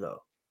character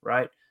though,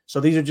 right? So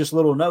these are just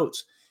little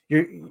notes.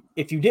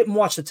 If you didn't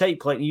watch the tape,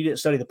 Clayton, you didn't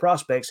study the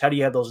prospects, how do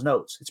you have those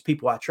notes? It's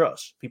people I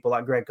trust, people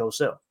like Greg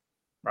Cosell,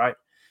 right?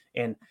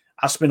 And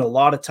I spend a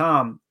lot of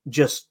time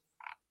just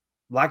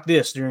like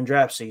this during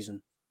draft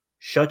season.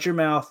 Shut your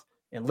mouth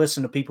and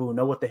listen to people who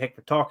know what the heck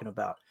they're talking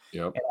about.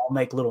 Yep. And I'll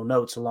make little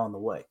notes along the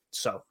way.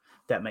 So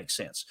that makes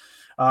sense.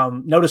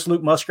 Notice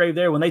Luke Musgrave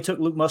there. When they took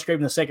Luke Musgrave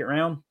in the second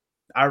round,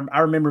 I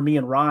remember me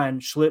and Ryan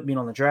Schlipp being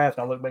on the draft.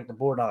 And I look back at the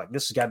board and I'm like,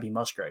 this has got to be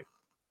Musgrave.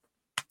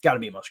 Got to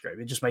be Musgrave.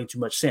 It just made too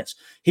much sense.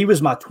 He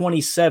was my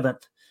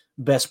 27th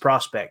best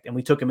prospect, and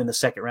we took him in the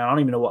second round. I don't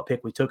even know what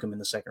pick we took him in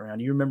the second round.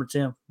 Do you remember,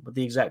 Tim, what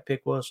the exact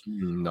pick was?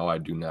 No, I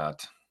do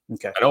not.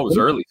 Okay. I know it was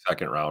early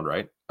second round,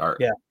 right?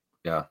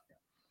 Yeah.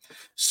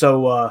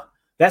 So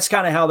that's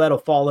kind of how that'll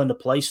fall into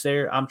place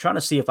there. I'm trying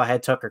to see if I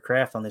had Tucker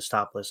Kraft on this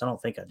top list. I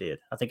don't think I did.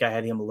 I think I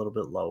had him a little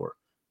bit lower.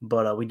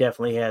 But we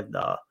definitely had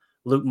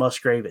Luke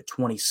Musgrave at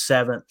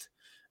 27th.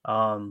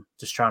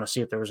 Just trying to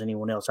see if there was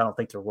anyone else. I don't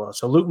think there was.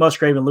 So Luke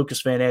Musgrave and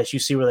Lucas Van Ness, you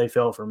see where they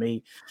fell for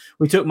me.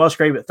 We took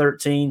Musgrave at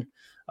 13.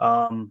 He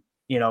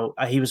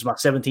was my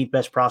 17th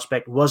best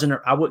prospect.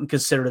 I wouldn't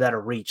consider that a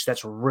reach.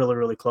 That's really,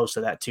 really close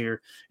to that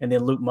tier. And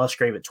then Luke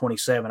Musgrave at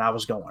 27, I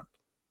was going,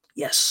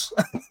 yes,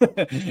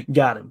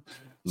 got him.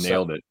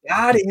 Nailed it.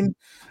 Got him.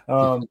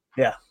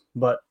 Yeah,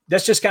 but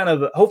that's just kind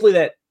of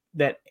hopefully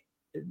that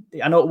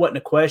I know it wasn't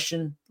a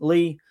question,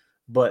 Lee,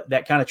 but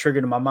that kind of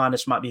triggered in my mind.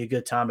 This might be a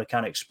good time to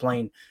kind of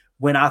explain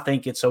when I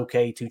think it's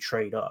okay to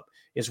trade up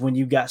is when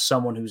you got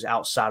someone who's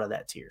outside of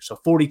that tier. So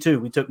 42,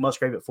 we took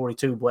Musgrave at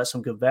 42. Boy, that's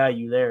some good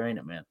value there, ain't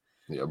it, man?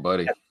 Yeah,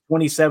 buddy.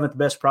 27th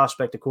best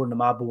prospect according to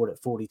my board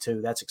at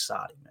 42. That's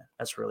exciting, man.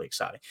 That's really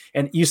exciting.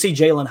 And you see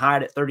Jalen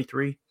Hyatt at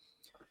 33.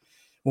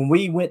 When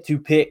we went to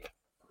pick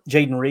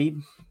Jaden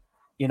Reed,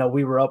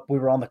 we were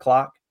on the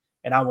clock,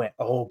 and I went,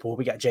 oh, boy,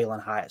 we got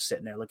Jalen Hyatt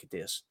sitting there. Look at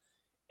this.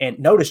 And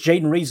notice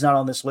Jaden Reed's not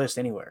on this list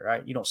anywhere,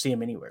 right? You don't see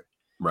him anywhere.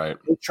 Right.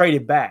 They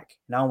traded back,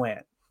 and I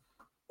went,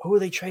 who are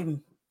they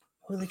trading?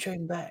 Who are they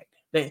trading back?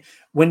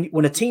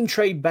 When a team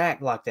trade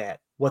back like that,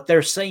 what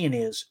they're saying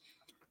is,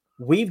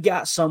 we've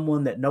got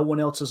someone that no one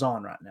else is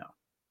on right now,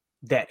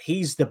 that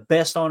he's the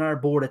best on our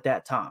board at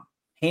that time,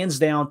 hands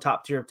down,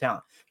 top tier of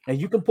talent. Now,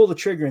 you can pull the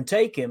trigger and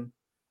take him,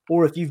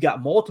 or if you've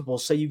got multiple,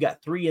 say you've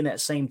got 3 in that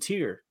same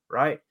tier,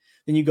 right?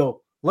 Then you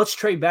go, let's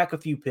trade back a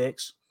few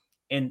picks,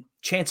 and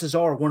chances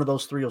are one of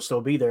those 3 will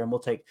still be there,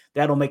 and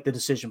that'll make the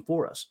decision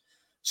for us.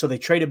 So they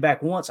traded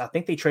back once. I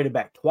think they traded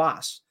back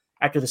twice.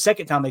 After the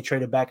second time they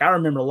traded back, I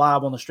remember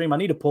live on the stream. I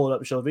need to pull it up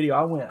and show the video.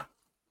 I went,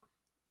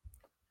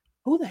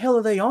 who the hell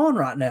are they on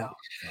right now?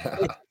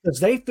 Because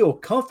they feel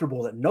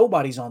comfortable that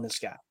nobody's on this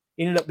guy.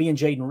 Ended up being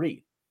Jaden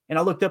Reed. And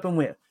I looked up and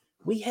went,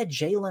 we had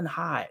Jalen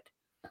Hyatt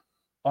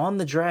on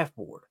the draft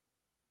board.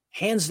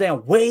 Hands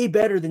down, way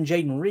better than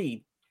Jaden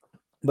Reed.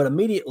 But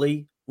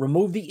immediately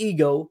remove the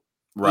ego.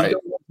 Right. Ego,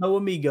 no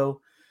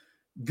amigo.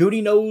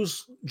 Goody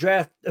knows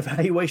draft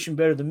evaluation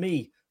better than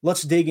me.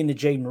 Let's dig into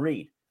Jaden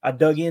Reed. I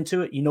dug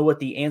into it. You know what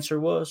the answer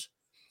was?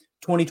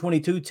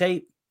 2022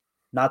 tape,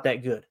 not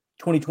that good.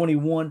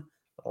 2021,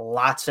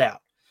 lights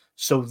out.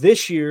 So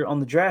this year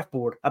on the draft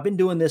board, I've been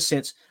doing this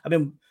I've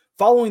been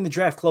following the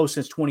draft close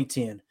since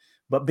 2010,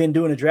 but been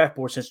doing a draft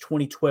board since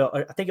 2012.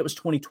 I think it was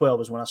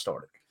 2012 is when I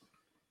started.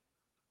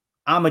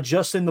 I'm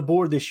adjusting the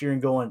board this year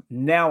and going,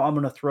 now I'm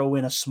going to throw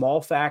in a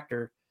small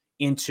factor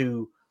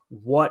into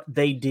what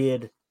they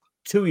did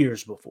 2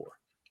 years before.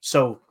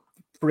 So,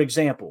 for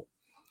example,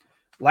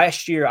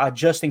 last year I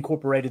just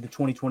incorporated the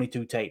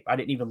 2022 tape. I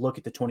didn't even look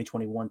at the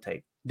 2021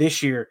 tape.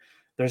 This year,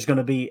 there's going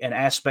to be an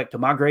aspect to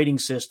my grading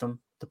system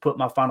to put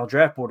my final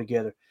draft board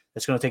together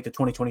that's going to take the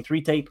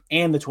 2023 tape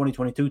and the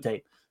 2022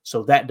 tape.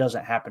 So that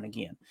doesn't happen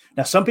again.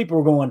 Now, some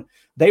people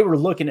they were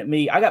looking at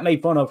me. I got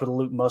made fun of for the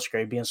Luke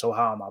Musgrave being so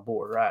high on my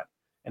board, right?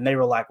 And they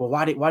were like, well,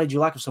 why did you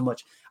like him so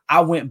much?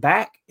 I went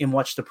back and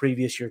watched the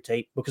previous year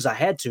tape because I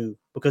had to,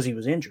 because he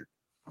was injured,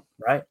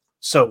 right?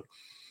 So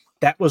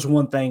that was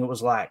one thing. It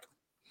was like.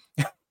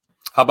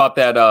 How about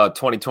that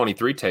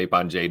 2023 tape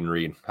on Jaden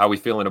Reed? How are we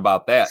feeling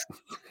about that?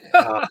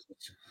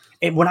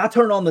 And when I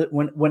turned on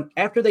when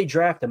after they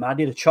draft him, I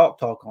did a chalk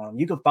talk on him.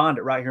 You can find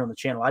it right here on the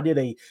channel. I did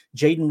a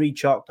Jaden Reed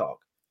chalk talk.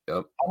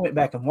 Yep. I went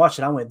back and watched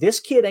it. I went, this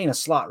kid ain't a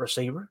slot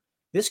receiver.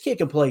 This kid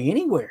can play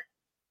anywhere.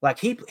 Like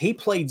he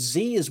played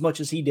Z as much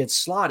as he did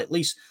slot, at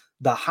least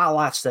the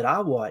highlights that I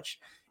watched.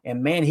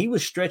 And man, he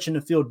was stretching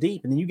the field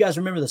deep. And then you guys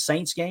remember the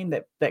Saints game,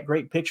 that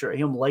great picture of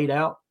him laid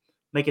out,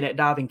 making that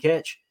diving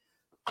catch?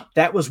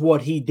 That was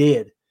what he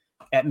did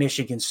at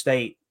Michigan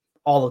State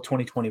all of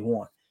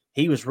 2021.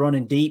 He was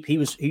running deep.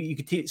 You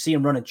could see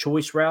him running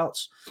choice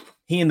routes.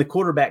 He and the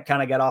quarterback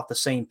kind of got off the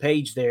same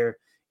page there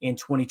in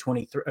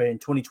 2023 in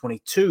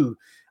 2022.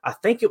 I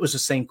think it was the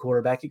same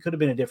quarterback. It could have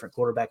been a different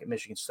quarterback at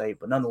Michigan State,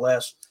 but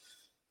nonetheless,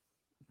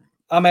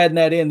 I'm adding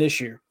that in this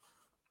year.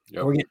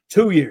 Yep. We're getting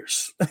 2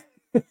 years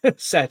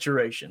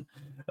saturation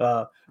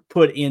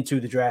put into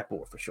the draft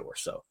board for sure.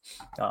 So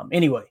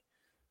anyway,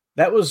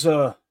 that was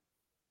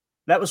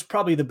that was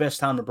probably the best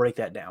time to break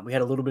that down. We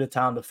had a little bit of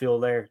time to fill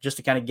there just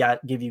to kind of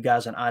give you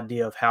guys an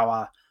idea of how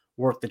I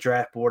work the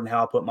draft board and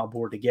how I put my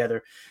board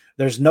together.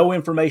 There's no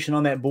information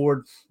on that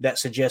board that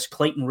suggests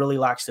Clayton really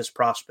likes this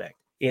prospect.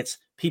 It's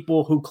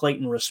people who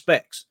Clayton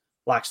respects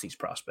likes these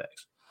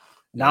prospects.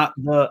 Not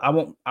the I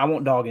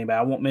won't dog anybody.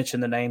 I won't mention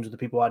the names of the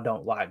people I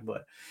don't like,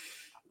 but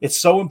it's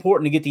so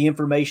important to get the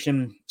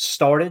information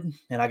started,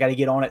 and I got to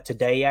get on it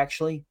today,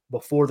 actually,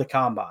 before the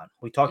combine.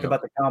 We talked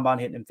about the combine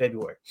hitting in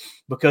February,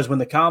 because when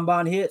the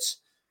combine hits,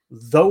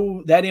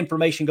 though that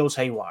information goes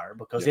haywire,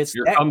 because it's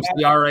here comes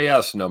the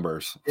RAS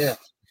numbers. Yeah,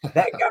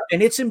 that guy,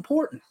 and it's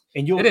important.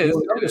 And you'll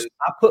notice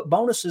I put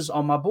bonuses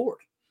on my board,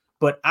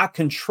 but I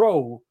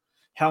control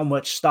how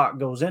much stock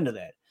goes into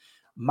that.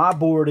 My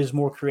board is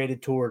more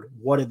created toward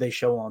what did they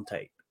show on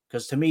tape,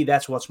 because to me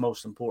that's what's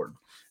most important.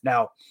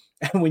 Now,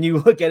 when you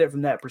look at it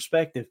from that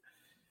perspective,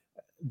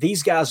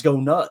 these guys go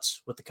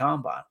nuts with the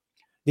combine.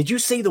 Did you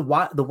see the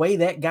way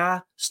that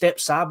guy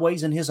stepped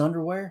sideways in his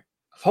underwear?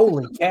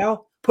 Holy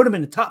cow. Put him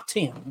in the top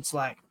 10. It's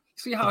like,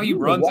 see how he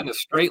runs in a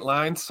straight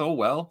line so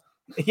well?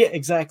 Yeah,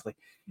 exactly.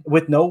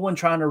 With no one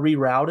trying to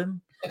reroute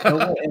him.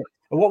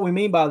 And what we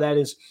mean by that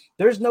is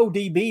there's no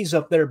DBs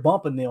up there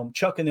bumping them,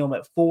 chucking them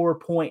at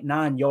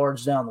 4.9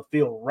 yards down the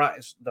field, right?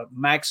 It's the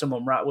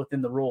maximum right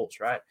within the rules,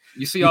 right?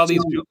 You see all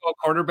these JUCO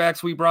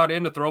quarterbacks we brought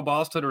in to throw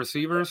balls to the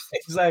receivers?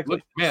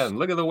 Exactly.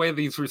 Look at the way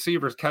these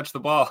receivers catch the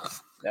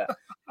balls. Yeah.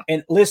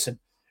 And listen,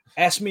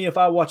 ask me if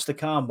I watch the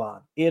combine.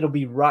 It'll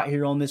be right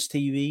here on this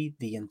TV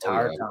the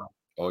entire time.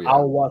 Oh, yeah.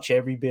 I'll watch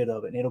every bit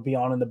of it, and it'll be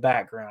on in the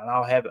background.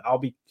 I'll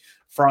be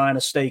frying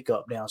a steak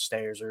up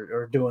downstairs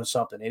or doing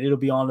something, and it'll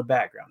be on the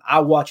background.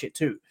 I watch it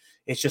too.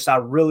 It's just I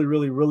really,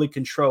 really, really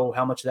control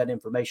how much of that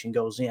information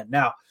goes in.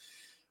 Now,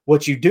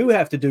 what you do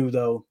have to do,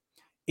 though,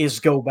 is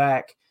go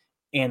back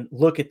and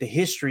look at the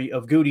history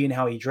of Goody and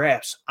how he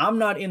drafts. I'm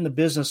not in the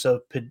business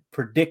of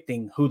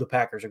predicting who the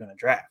Packers are going to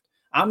draft.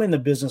 I'm in the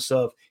business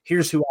of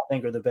here's who I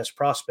think are the best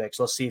prospects.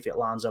 Let's see if it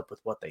lines up with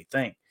what they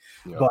think.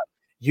 Yep. But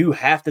you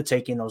have to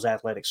take in those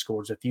athletic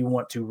scores if you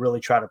want to really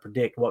try to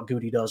predict what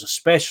Goody does,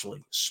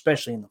 especially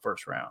in the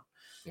first round.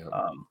 Yep.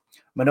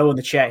 Mano in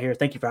the chat here,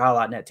 thank you for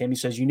highlighting that, Tim. He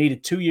says you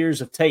needed 2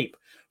 years of tape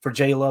for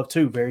J Love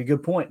too. Very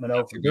good point, Mano.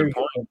 That's a good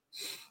point.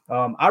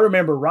 I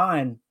remember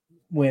Ryan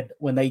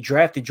when they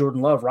drafted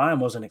Jordan Love. Ryan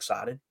wasn't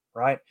excited,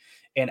 right?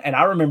 And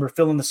I remember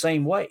feeling the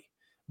same way,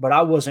 but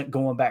I wasn't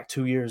going back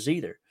 2 years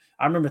either.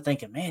 I remember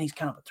thinking, man, he's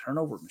kind of a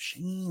turnover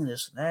machine,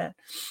 this and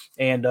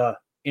that,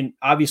 and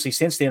obviously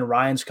since then,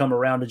 Ryan's come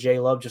around to J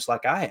Love just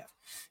like I have.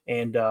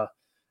 And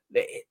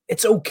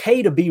it's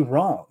okay to be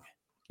wrong.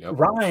 Yep.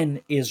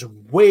 Ryan is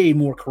way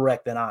more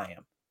correct than I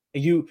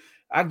am.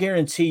 I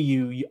guarantee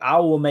you, I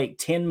will make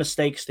 10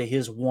 mistakes to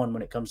his 1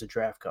 when it comes to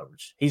draft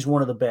coverage. He's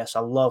one of the best.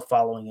 I love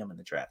following him in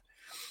the draft.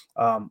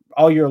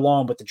 All year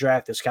long, but the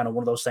draft is kind of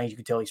one of those things you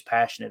can tell he's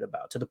passionate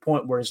about, to the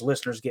point where his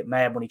listeners get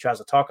mad when he tries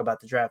to talk about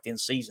the draft in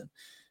season.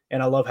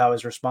 And I love how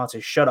his response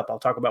is, "Shut up! I'll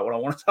talk about what I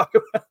want to talk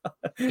about."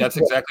 That's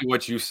exactly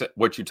what you said.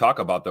 What you talk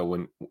about, though,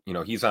 when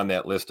he's on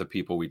that list of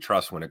people we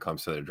trust when it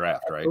comes to the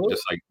draft, right? Absolutely.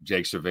 Just like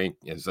Jake Shavink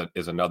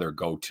is another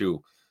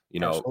go-to.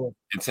 Absolutely.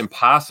 It's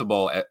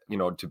impossible,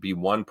 to be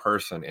one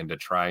person and to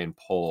try and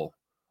pull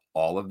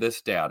all of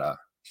this data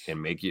and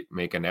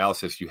make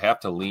analysis. You have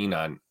to lean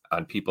on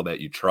people that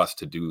you trust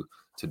to do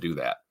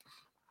that.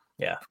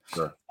 Yeah.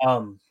 Sure.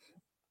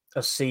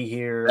 Let's see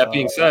here. That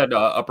being said,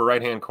 upper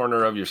right-hand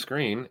corner of your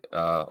screen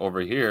over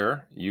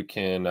here, you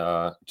can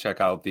check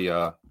out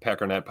the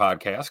Packernet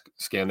podcast,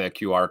 scan that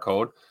QR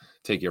code,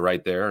 take you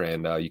right there,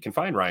 and you can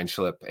find Ryan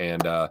Schlip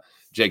and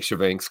Jake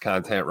Shavink's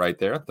content right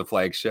there, the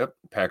flagship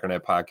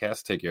Packernet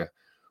podcast, take you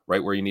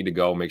right where you need to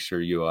go. Make sure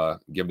you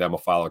give them a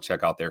follow,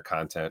 check out their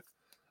content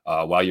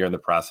while you're in the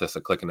process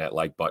of clicking that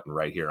like button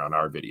right here on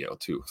our video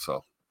too.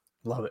 So.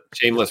 Love it.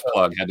 Shameless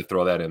plug. Had to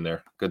throw that in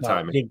there. Good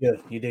timing.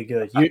 You did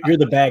good. You're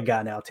the bad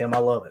guy now, Tim. I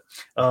love it.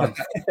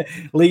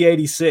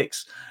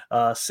 Lee86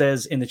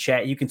 says in the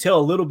chat, you can tell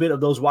a little bit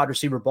of those wide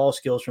receiver ball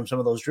skills from some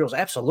of those drills.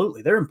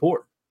 Absolutely. They're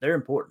important. Very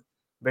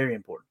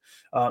important.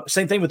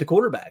 Same thing with the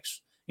quarterbacks.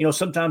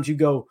 Sometimes you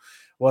go,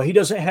 well, he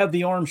doesn't have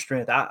the arm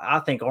strength.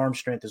 I think arm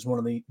strength is one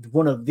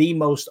of the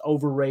most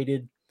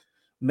overrated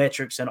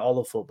metrics in all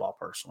of football,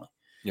 personally.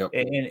 Yep.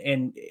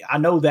 And I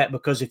know that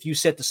because if you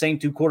set the same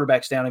 2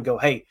 quarterbacks down and go,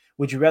 hey,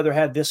 would you rather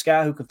have this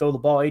guy who can throw the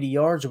ball 80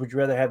 yards, or would you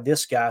rather have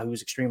this guy who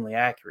is extremely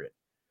accurate?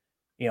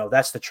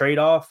 That's the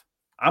trade-off.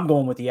 I'm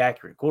going with the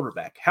accurate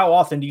quarterback. How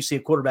often do you see a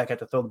quarterback have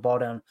to throw the ball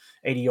down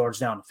 80 yards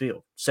down the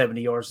field,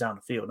 70 yards down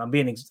the field?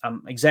 And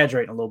I'm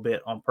exaggerating a little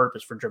bit on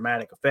purpose for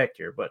dramatic effect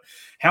here, but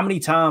how many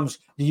times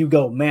do you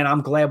go, man,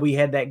 I'm glad we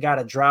had that guy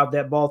to drive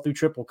that ball through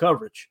triple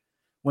coverage?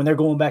 When they're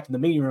going back to the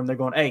meeting room, they're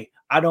going, hey,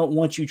 I don't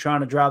want you trying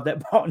to drive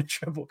that ball into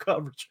triple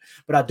coverage,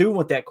 but I do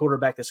want that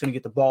quarterback that's going to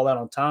get the ball out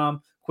on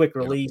time, quick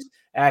release,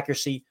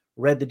 accuracy,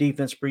 read the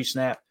defense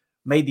pre-snap,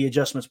 made the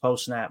adjustments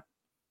post-snap.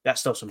 That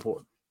stuff's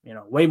important,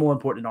 way more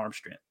important than arm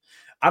strength.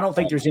 I don't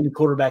think there's any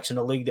quarterbacks in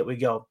the league that we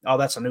go, oh,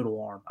 that's a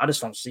noodle arm. I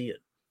just don't see it.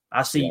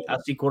 I see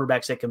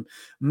quarterbacks that can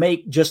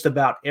make just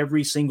about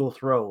every single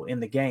throw in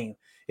the game.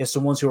 It's the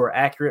ones who are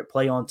accurate,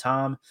 play on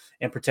time,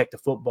 and protect the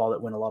football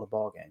that win a lot of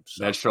ball games.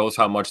 So. That shows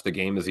how much the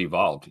game has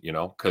evolved,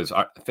 because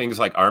things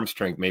like arm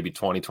strength maybe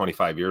 20,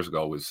 25 years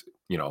ago was,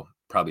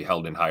 probably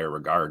held in higher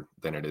regard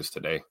than it is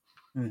today.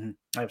 Mm-hmm.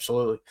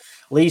 Absolutely.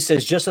 Lee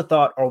says, just a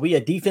thought, are we a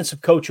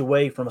defensive coach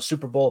away from a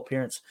Super Bowl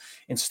appearance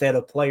instead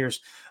of players?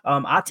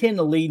 I tend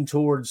to lean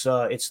towards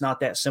it's not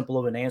that simple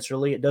of an answer,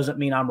 Lee. It doesn't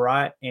mean I'm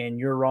right and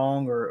you're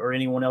wrong or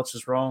anyone else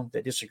is wrong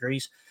that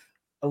disagrees.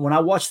 When I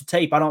watch the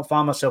tape, I don't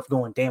find myself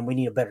going, damn, we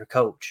need a better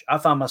coach. I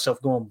find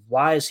myself going,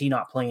 why is he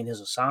not playing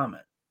his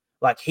assignment?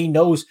 Like, he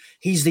knows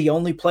he's the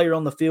only player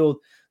on the field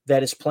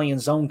that is playing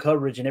zone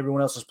coverage and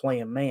everyone else is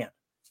playing man.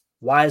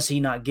 Why is he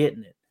not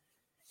getting it?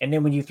 And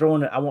then when you throw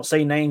in, I won't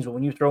say names, but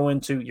when you throw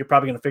into, you're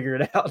probably going to figure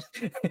it out.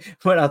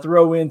 When I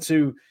throw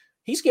into,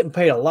 he's getting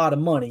paid a lot of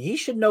money. He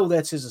should know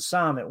that's his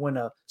assignment when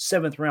a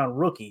 7th-round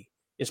rookie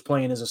is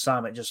playing his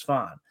assignment just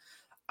fine.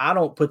 I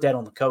don't put that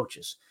on the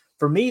coaches.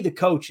 For me, the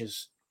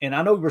coaches, and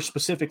I know we're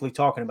specifically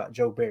talking about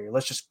Joe Barry.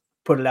 Let's just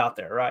put it out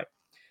there, right?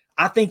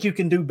 I think you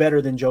can do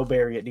better than Joe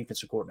Barry at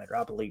defensive coordinator.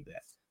 I believe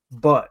that.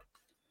 But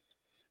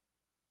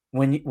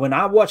when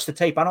I watch the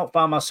tape, I don't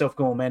find myself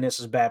going, man, this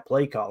is bad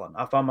play calling.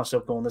 I find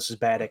myself going, this is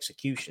bad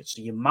execution.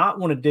 So you might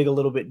want to dig a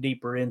little bit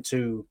deeper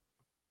into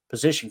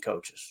position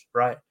coaches,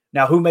 right?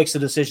 Now, who makes the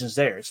decisions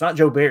there? It's not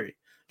Joe Barry.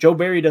 Joe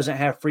Barry doesn't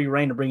have free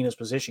reign to bring in his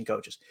position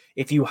coaches.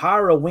 If you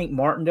hire a Wink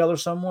Martindale or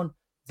someone,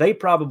 they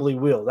probably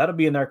will. That'll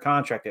be in their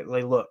contract. That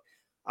they look,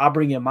 I'll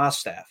bring in my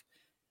staff.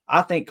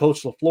 I think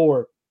Coach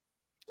LaFleur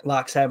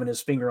likes having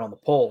his finger on the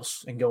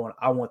pulse and going,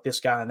 I want this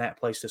guy in that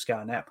place, this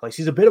guy in that place.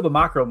 He's a bit of a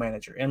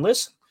micromanager. And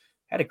listen,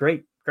 had a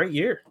great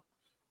year.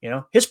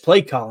 His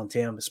play calling,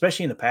 Tim,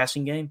 especially in the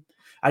passing game.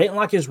 I didn't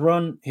like his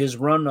run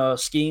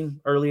scheme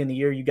early in the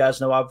year. You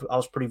guys know I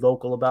was pretty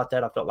vocal about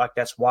that. I felt like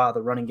that's why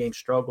the running game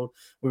struggled.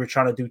 We were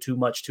trying to do too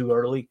much too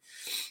early.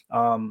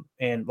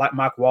 And like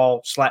Mike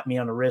Wall slapped me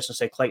on the wrist and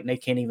said, Clayton, they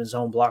can't even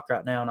zone block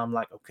right now. And I'm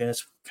like, okay,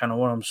 that's kind of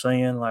what I'm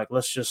saying. Like,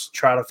 let's just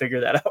try to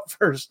figure that out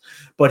first.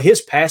 But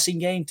his passing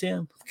game,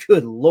 Tim,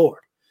 good Lord.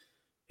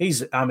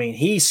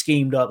 He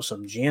schemed up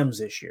some gems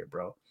this year,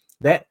 bro.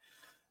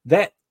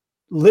 That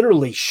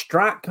literally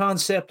strike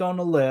concept on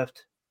the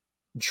left,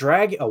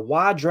 a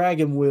wide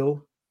dragon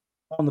wheel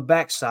on the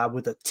backside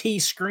with a T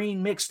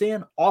screen mixed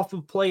in off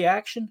of play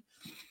action.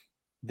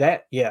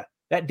 That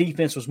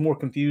defense was more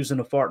confused than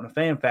a fart in a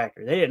fan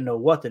factory. They didn't know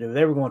what to do.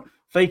 They were going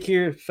fake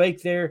here,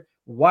 fake there.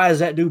 Why is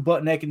that dude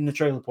butt naked in the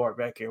trailer park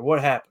back here? What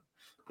happened?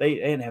 They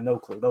didn't have no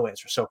clue, no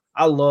answer. So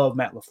I love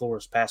Matt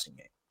LaFleur's passing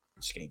game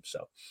scheme. So,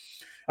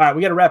 all right,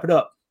 we got to wrap it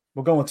up.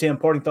 We're going, Tim.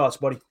 Parting thoughts,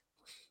 buddy.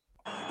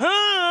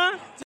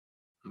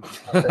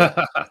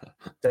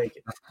 Take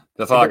it.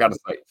 That's all I got to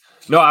say.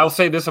 No, I'll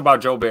say this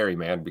about Joe Barry,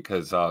 man,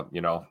 because I'm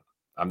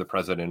the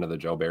president of the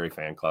Joe Barry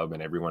fan club,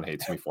 and everyone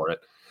hates me for it.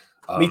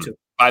 Me too.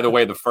 By the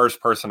way, the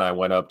first person I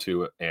went up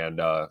to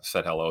and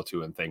said hello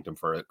to and thanked him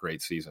for a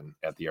great season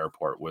at the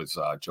airport was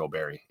Joe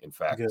Barry. In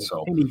fact, Good.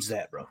 So he needs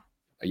that, bro.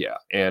 Yeah,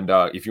 and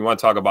if you want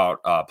to talk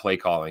about play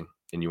calling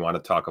and you want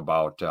to talk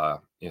about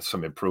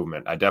some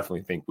improvement, I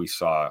definitely think we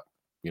saw,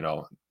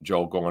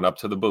 Joe going up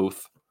to the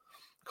booth,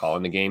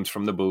 calling the games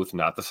from the booth,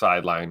 not the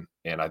sideline.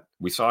 And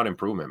we saw an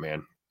improvement,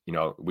 man.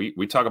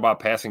 We talk about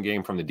passing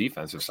game from the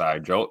defensive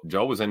side.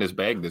 Joe was in his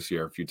bag this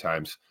year a few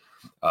times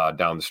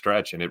down the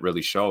stretch, and it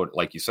really showed,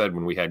 like you said,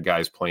 when we had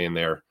guys playing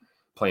their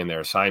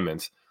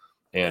assignments.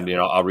 And,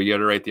 I'll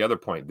reiterate the other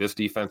point. This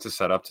defense is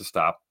set up to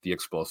stop the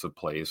explosive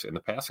plays in the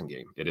passing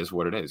game. It is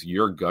what it is.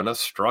 You're going to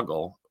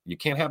struggle. You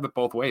can't have it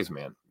both ways,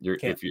 man. You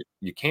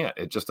can't.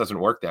 It just doesn't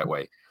work that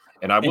way.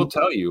 And I will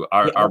tell you,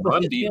 our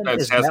run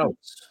defense has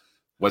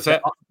 – what's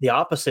that? The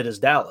opposite is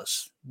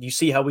Dallas. You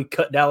see how we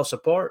cut Dallas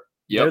apart?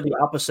 Yep. They're the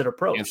opposite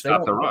approach. And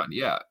stop the run,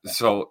 yeah.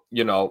 So,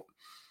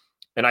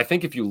 and I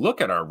think if you look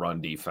at our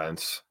run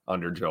defense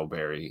under Joe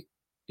Barry,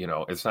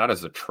 it's not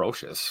as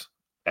atrocious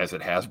as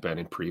it has been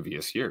in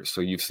previous years. So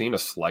you've seen a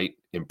slight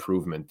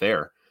improvement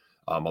there.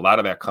 A lot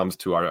of that comes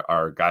to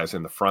our guys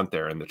in the front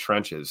there in the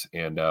trenches.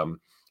 And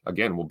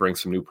again, we'll bring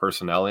some new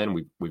personnel in.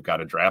 We've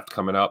got a draft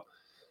coming up.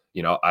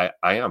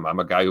 I'm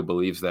a guy who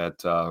believes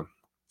that,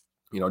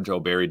 Joe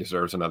Barry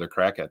deserves another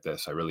crack at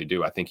this. I really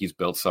do. I think he's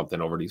built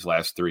something over these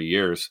last 3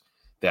 years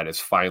that is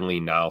finally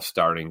now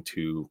starting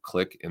to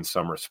click in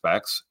some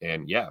respects.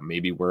 And yeah,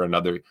 maybe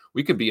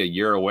we could be a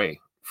year away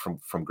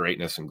from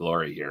greatness and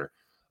glory here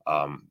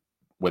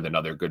with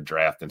another good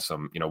draft and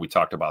some, we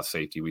talked about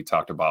safety. We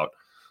talked about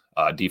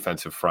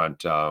defensive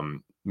front,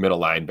 middle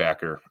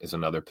linebacker is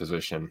another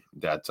position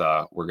that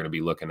we're going to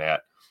be looking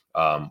at.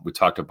 We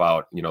talked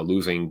about,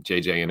 losing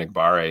JJ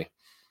Enigbare.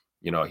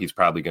 He's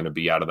probably going to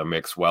be out of the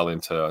mix well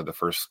into the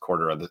first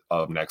quarter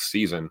of next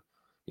season.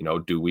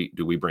 Do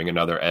we bring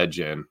another edge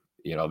in?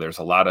 There's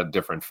a lot of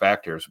different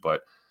factors,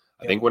 but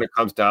I think when it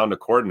comes down to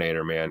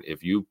coordinator, man,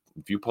 if you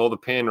pull the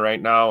pin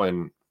right now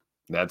and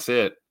that's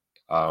it,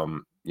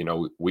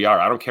 we are.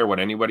 I don't care what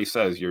anybody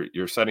says.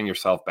 You're setting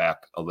yourself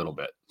back a little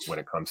bit when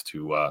it comes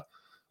to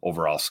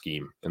overall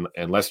scheme. And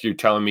unless you're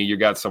telling me you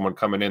got someone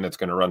coming in that's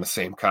going to run the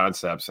same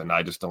concepts, and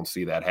I just don't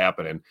see that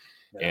happening.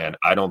 Yeah. And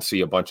I don't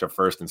see a bunch of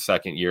first and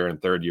second year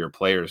and third year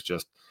players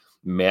just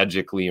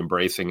magically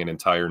embracing an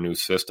entire new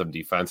system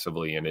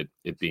defensively and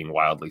it being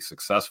wildly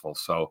successful.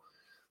 So,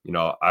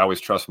 I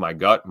always trust my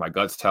gut. My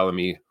gut's telling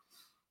me,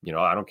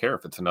 I don't care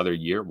if it's another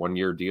year, 1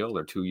 year deal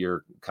or 2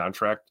 year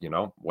contract,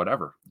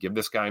 whatever. Give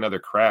this guy another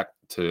crack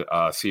to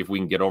see if we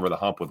can get over the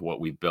hump with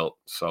what we've built.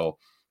 So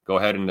go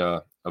ahead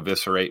and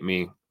eviscerate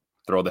me,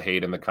 throw the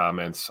hate in the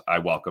comments. I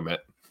welcome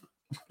it.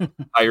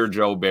 Hire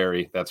Joe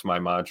Barry. That's my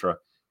mantra.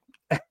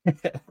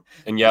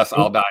 And yes,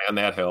 I'll die on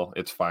that hill.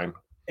 It's fine.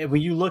 And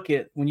when you look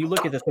at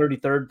the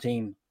 33rd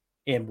team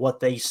and what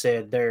they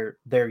said, their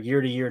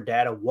year-to-year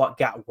data, what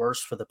got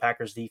worse for the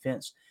Packers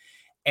defense,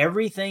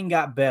 everything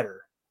got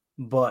better,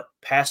 but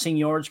passing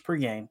yards per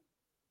game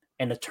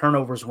and the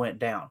turnovers went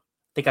down.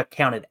 I think I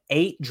counted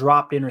 8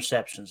 dropped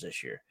interceptions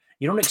this year.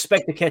 You don't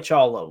expect to catch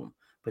all of them,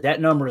 but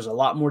that number is a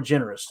lot more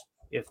generous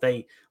if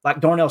they, like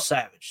Darnell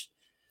Savage.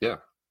 Yeah.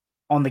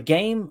 On the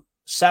game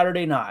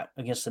Saturday night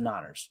against the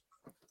Niners,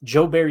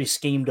 Joe Barry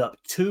schemed up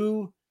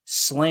 2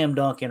 slam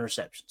dunk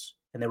interceptions,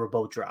 and they were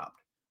both dropped.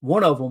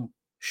 One of them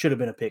should have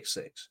been a pick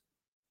 6.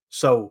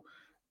 So,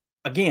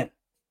 again,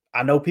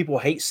 I know people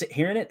hate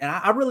hearing it, and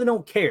I really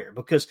don't care,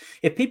 because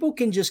if people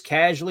can just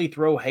casually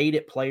throw hate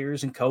at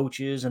players and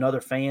coaches and other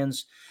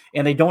fans,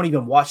 and they don't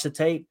even watch the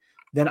tape,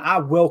 then I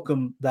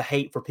welcome the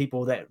hate for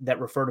people that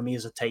refer to me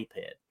as a tape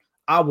head.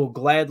 I will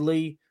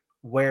gladly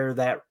wear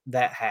that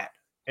hat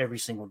every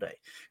single day,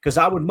 because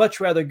I would much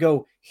rather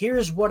go,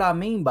 here's what I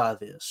mean by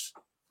this,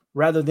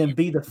 rather than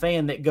be the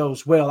fan that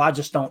goes, well, I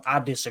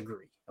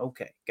disagree.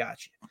 Okay,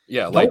 gotcha.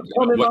 Yeah, they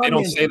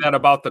don't say that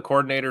about the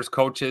coordinators,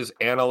 coaches,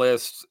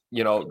 analysts,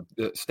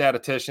 the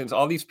statisticians,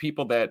 all these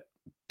people that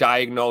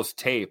diagnose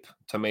tape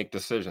to make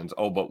decisions.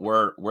 Oh, but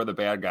we're the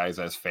bad guys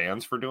as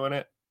fans for doing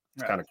it.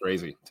 It's kind of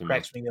crazy to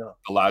Cracks me. Me up.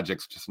 The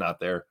logic's just not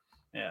there.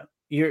 Yeah.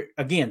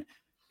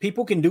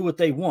 People can do what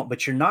they want,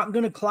 but you're not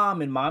going to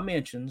climb in my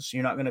mentions.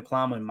 You're not going to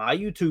climb in my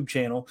YouTube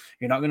channel.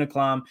 You're not going to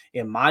climb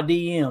in my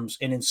DMs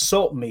and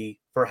insult me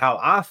for how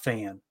I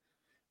fan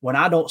when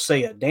I don't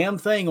say a damn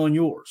thing on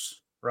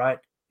yours, right?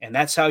 And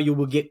that's how you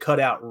will get cut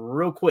out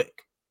real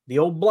quick. The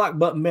old block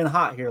button been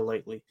hot here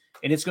lately,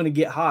 and it's going to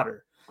get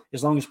hotter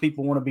as long as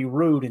people want to be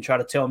rude and try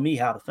to tell me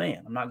how to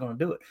fan. I'm not going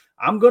to do it.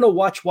 I'm going to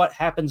watch what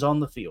happens on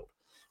the field.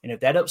 And if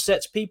that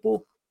upsets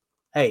people,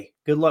 hey,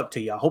 good luck to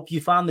you. I hope you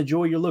find the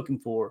joy you're looking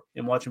for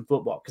in watching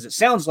football, because it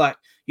sounds like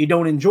you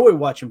don't enjoy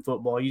watching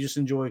football. You just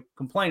enjoy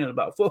complaining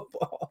about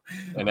football.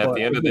 And at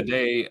the end of the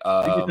day,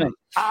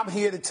 I'm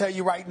here to tell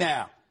you right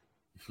now,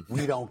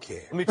 we don't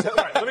care. Let me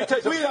tell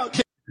you, we don't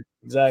care.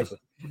 Exactly.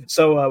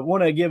 So I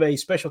want to give a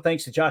special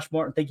thanks to Josh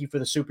Martin. Thank you for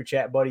the super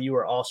chat, buddy. You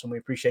are awesome. We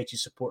appreciate you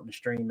supporting the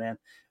stream, man.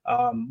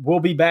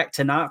 We'll be back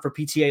tonight for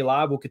PTA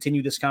Live. We'll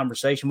continue this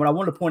conversation. What I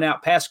wanted to point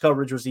out, pass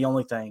coverage was the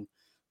only thing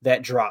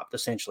that dropped,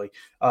 essentially.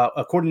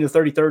 According to the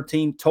 33rd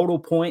team, total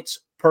points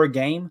per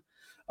game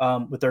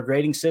with their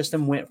grading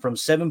system went from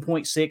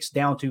 7.6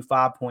 down to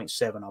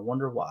 5.7. I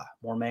wonder why.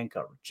 More man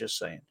coverage, just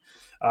saying.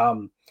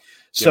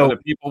 So the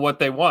people what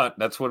they want,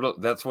 that's what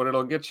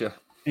it'll get you.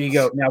 There you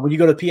go. Now, when you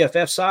go to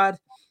PFF side,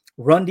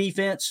 run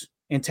defense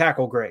and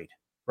tackle grade,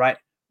 right?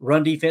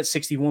 Run defense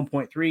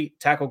 61.3,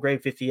 tackle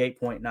grade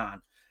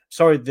 58.9.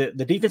 Sorry, the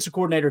defensive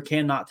coordinator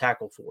cannot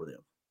tackle for them,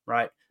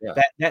 right? Yeah.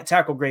 That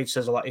tackle grade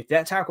says a lot. If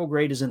that tackle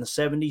grade is in the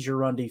 70s, your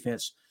run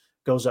defense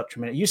goes up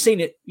tremendously. You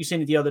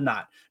seen it the other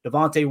night.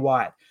 Devontae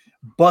Wyatt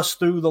busts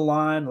through the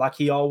line like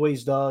he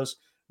always does,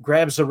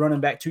 grabs the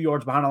running back 2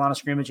 yards behind the line of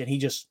scrimmage, and he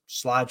just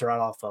slides right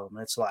off of him.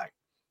 It's like,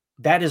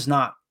 that is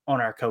not on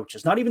our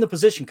coaches, not even the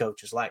position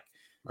coaches. Like,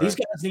 these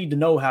guys need to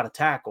know how to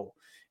tackle.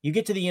 You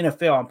get to the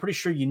NFL, I'm pretty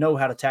sure you know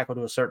how to tackle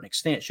to a certain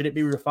extent. Should it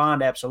be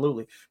refined?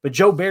 Absolutely. But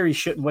Joe Barry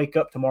shouldn't wake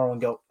up tomorrow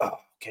and go, oh,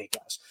 okay,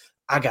 guys,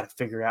 I got to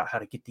figure out how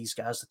to get these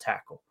guys to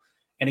tackle.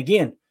 And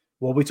again,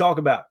 what we talk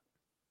about,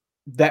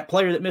 that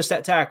player that missed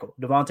that tackle,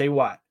 Devontae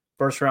Wyatt,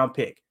 first-round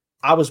pick,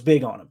 I was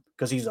big on him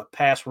because he's a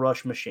pass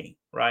rush machine,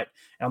 right?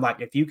 And I'm like,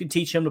 if you can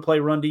teach him to play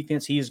run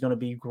defense, he is going to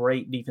be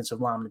great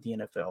defensive lineman at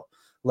the NFL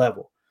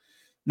level.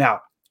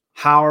 Now,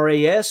 how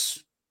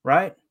RAS,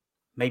 right?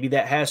 Maybe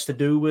that has to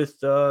do with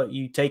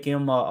you take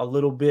him a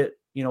little bit,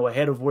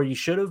 ahead of where you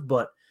should have.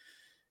 But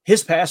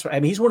his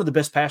he's one of the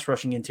best pass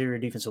rushing interior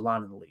defensive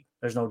line in the league.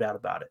 There's no doubt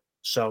about it.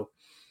 So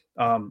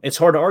it's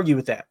hard to argue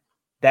with that.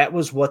 That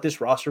was what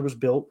this roster was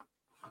built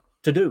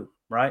to do,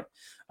 right?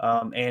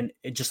 And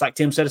just like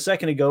Tim said a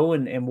second ago,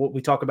 and what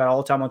we talk about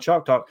all the time on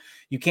Chalk Talk,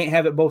 you can't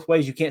have it both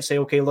ways. You can't say,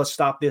 okay, let's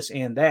stop this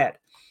and that.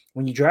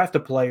 When you draft a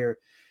player,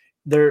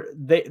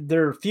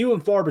 they're few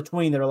and far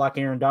between that are like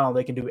Aaron Donald.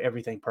 They can do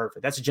everything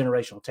perfect. That's a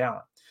generational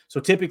talent.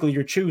 So typically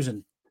you're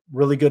choosing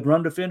really good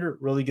run defender,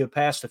 really good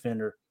pass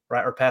defender,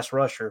 right, or pass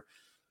rusher.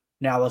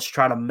 Now let's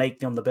try to make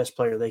them the best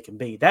player they can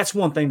be. That's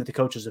one thing that the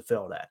coaches have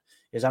failed at,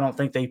 is I don't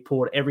think they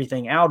pulled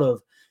everything out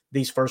of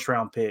these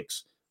first-round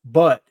picks.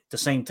 But at the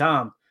same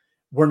time,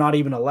 we're not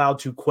even allowed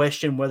to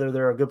question whether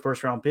they're a good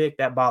first-round pick.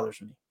 That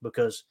bothers me,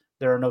 because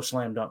there are no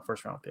slam dunk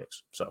first-round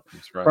picks. So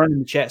right. Fern in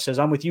the chat says,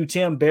 I'm with you,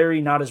 Tim.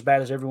 Barry, not as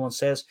bad as everyone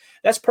says.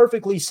 That's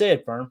perfectly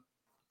said, Fern.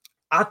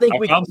 I think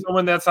I found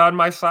someone that's on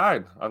my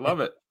side. I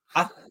love it.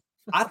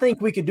 I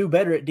think we could do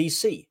better at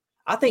DC.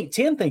 I think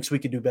Tim thinks we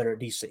could do better at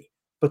DC.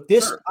 But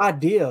this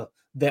idea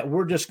that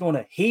we're just going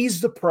to,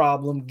 he's the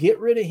problem, get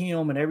rid of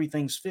him, and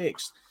everything's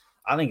fixed,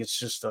 I think it's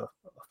just a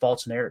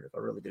false narrative. I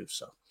really do.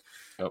 So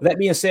with that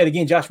being said,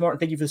 again, Josh Martin,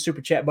 thank you for the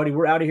super chat, buddy.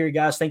 We're out of here,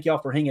 guys. Thank y'all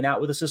for hanging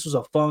out with us. This was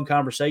a fun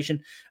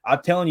conversation.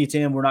 I'm telling you,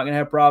 Tim, we're not going to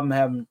have a problem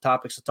having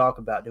topics to talk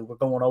about, dude. We're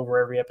going over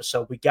every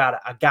episode.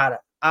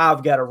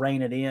 I've got to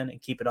rein it in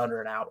and keep it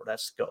under an hour.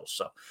 That's the goal.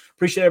 So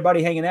appreciate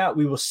everybody hanging out.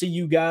 We will see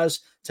you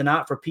guys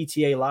tonight for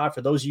PTA Live.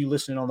 For those of you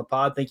listening on the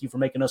pod, thank you for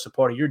making us a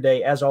part of your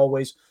day. As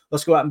always,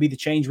 let's go out and be the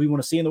change we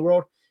want to see in the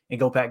world, and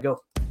go Pack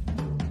Go.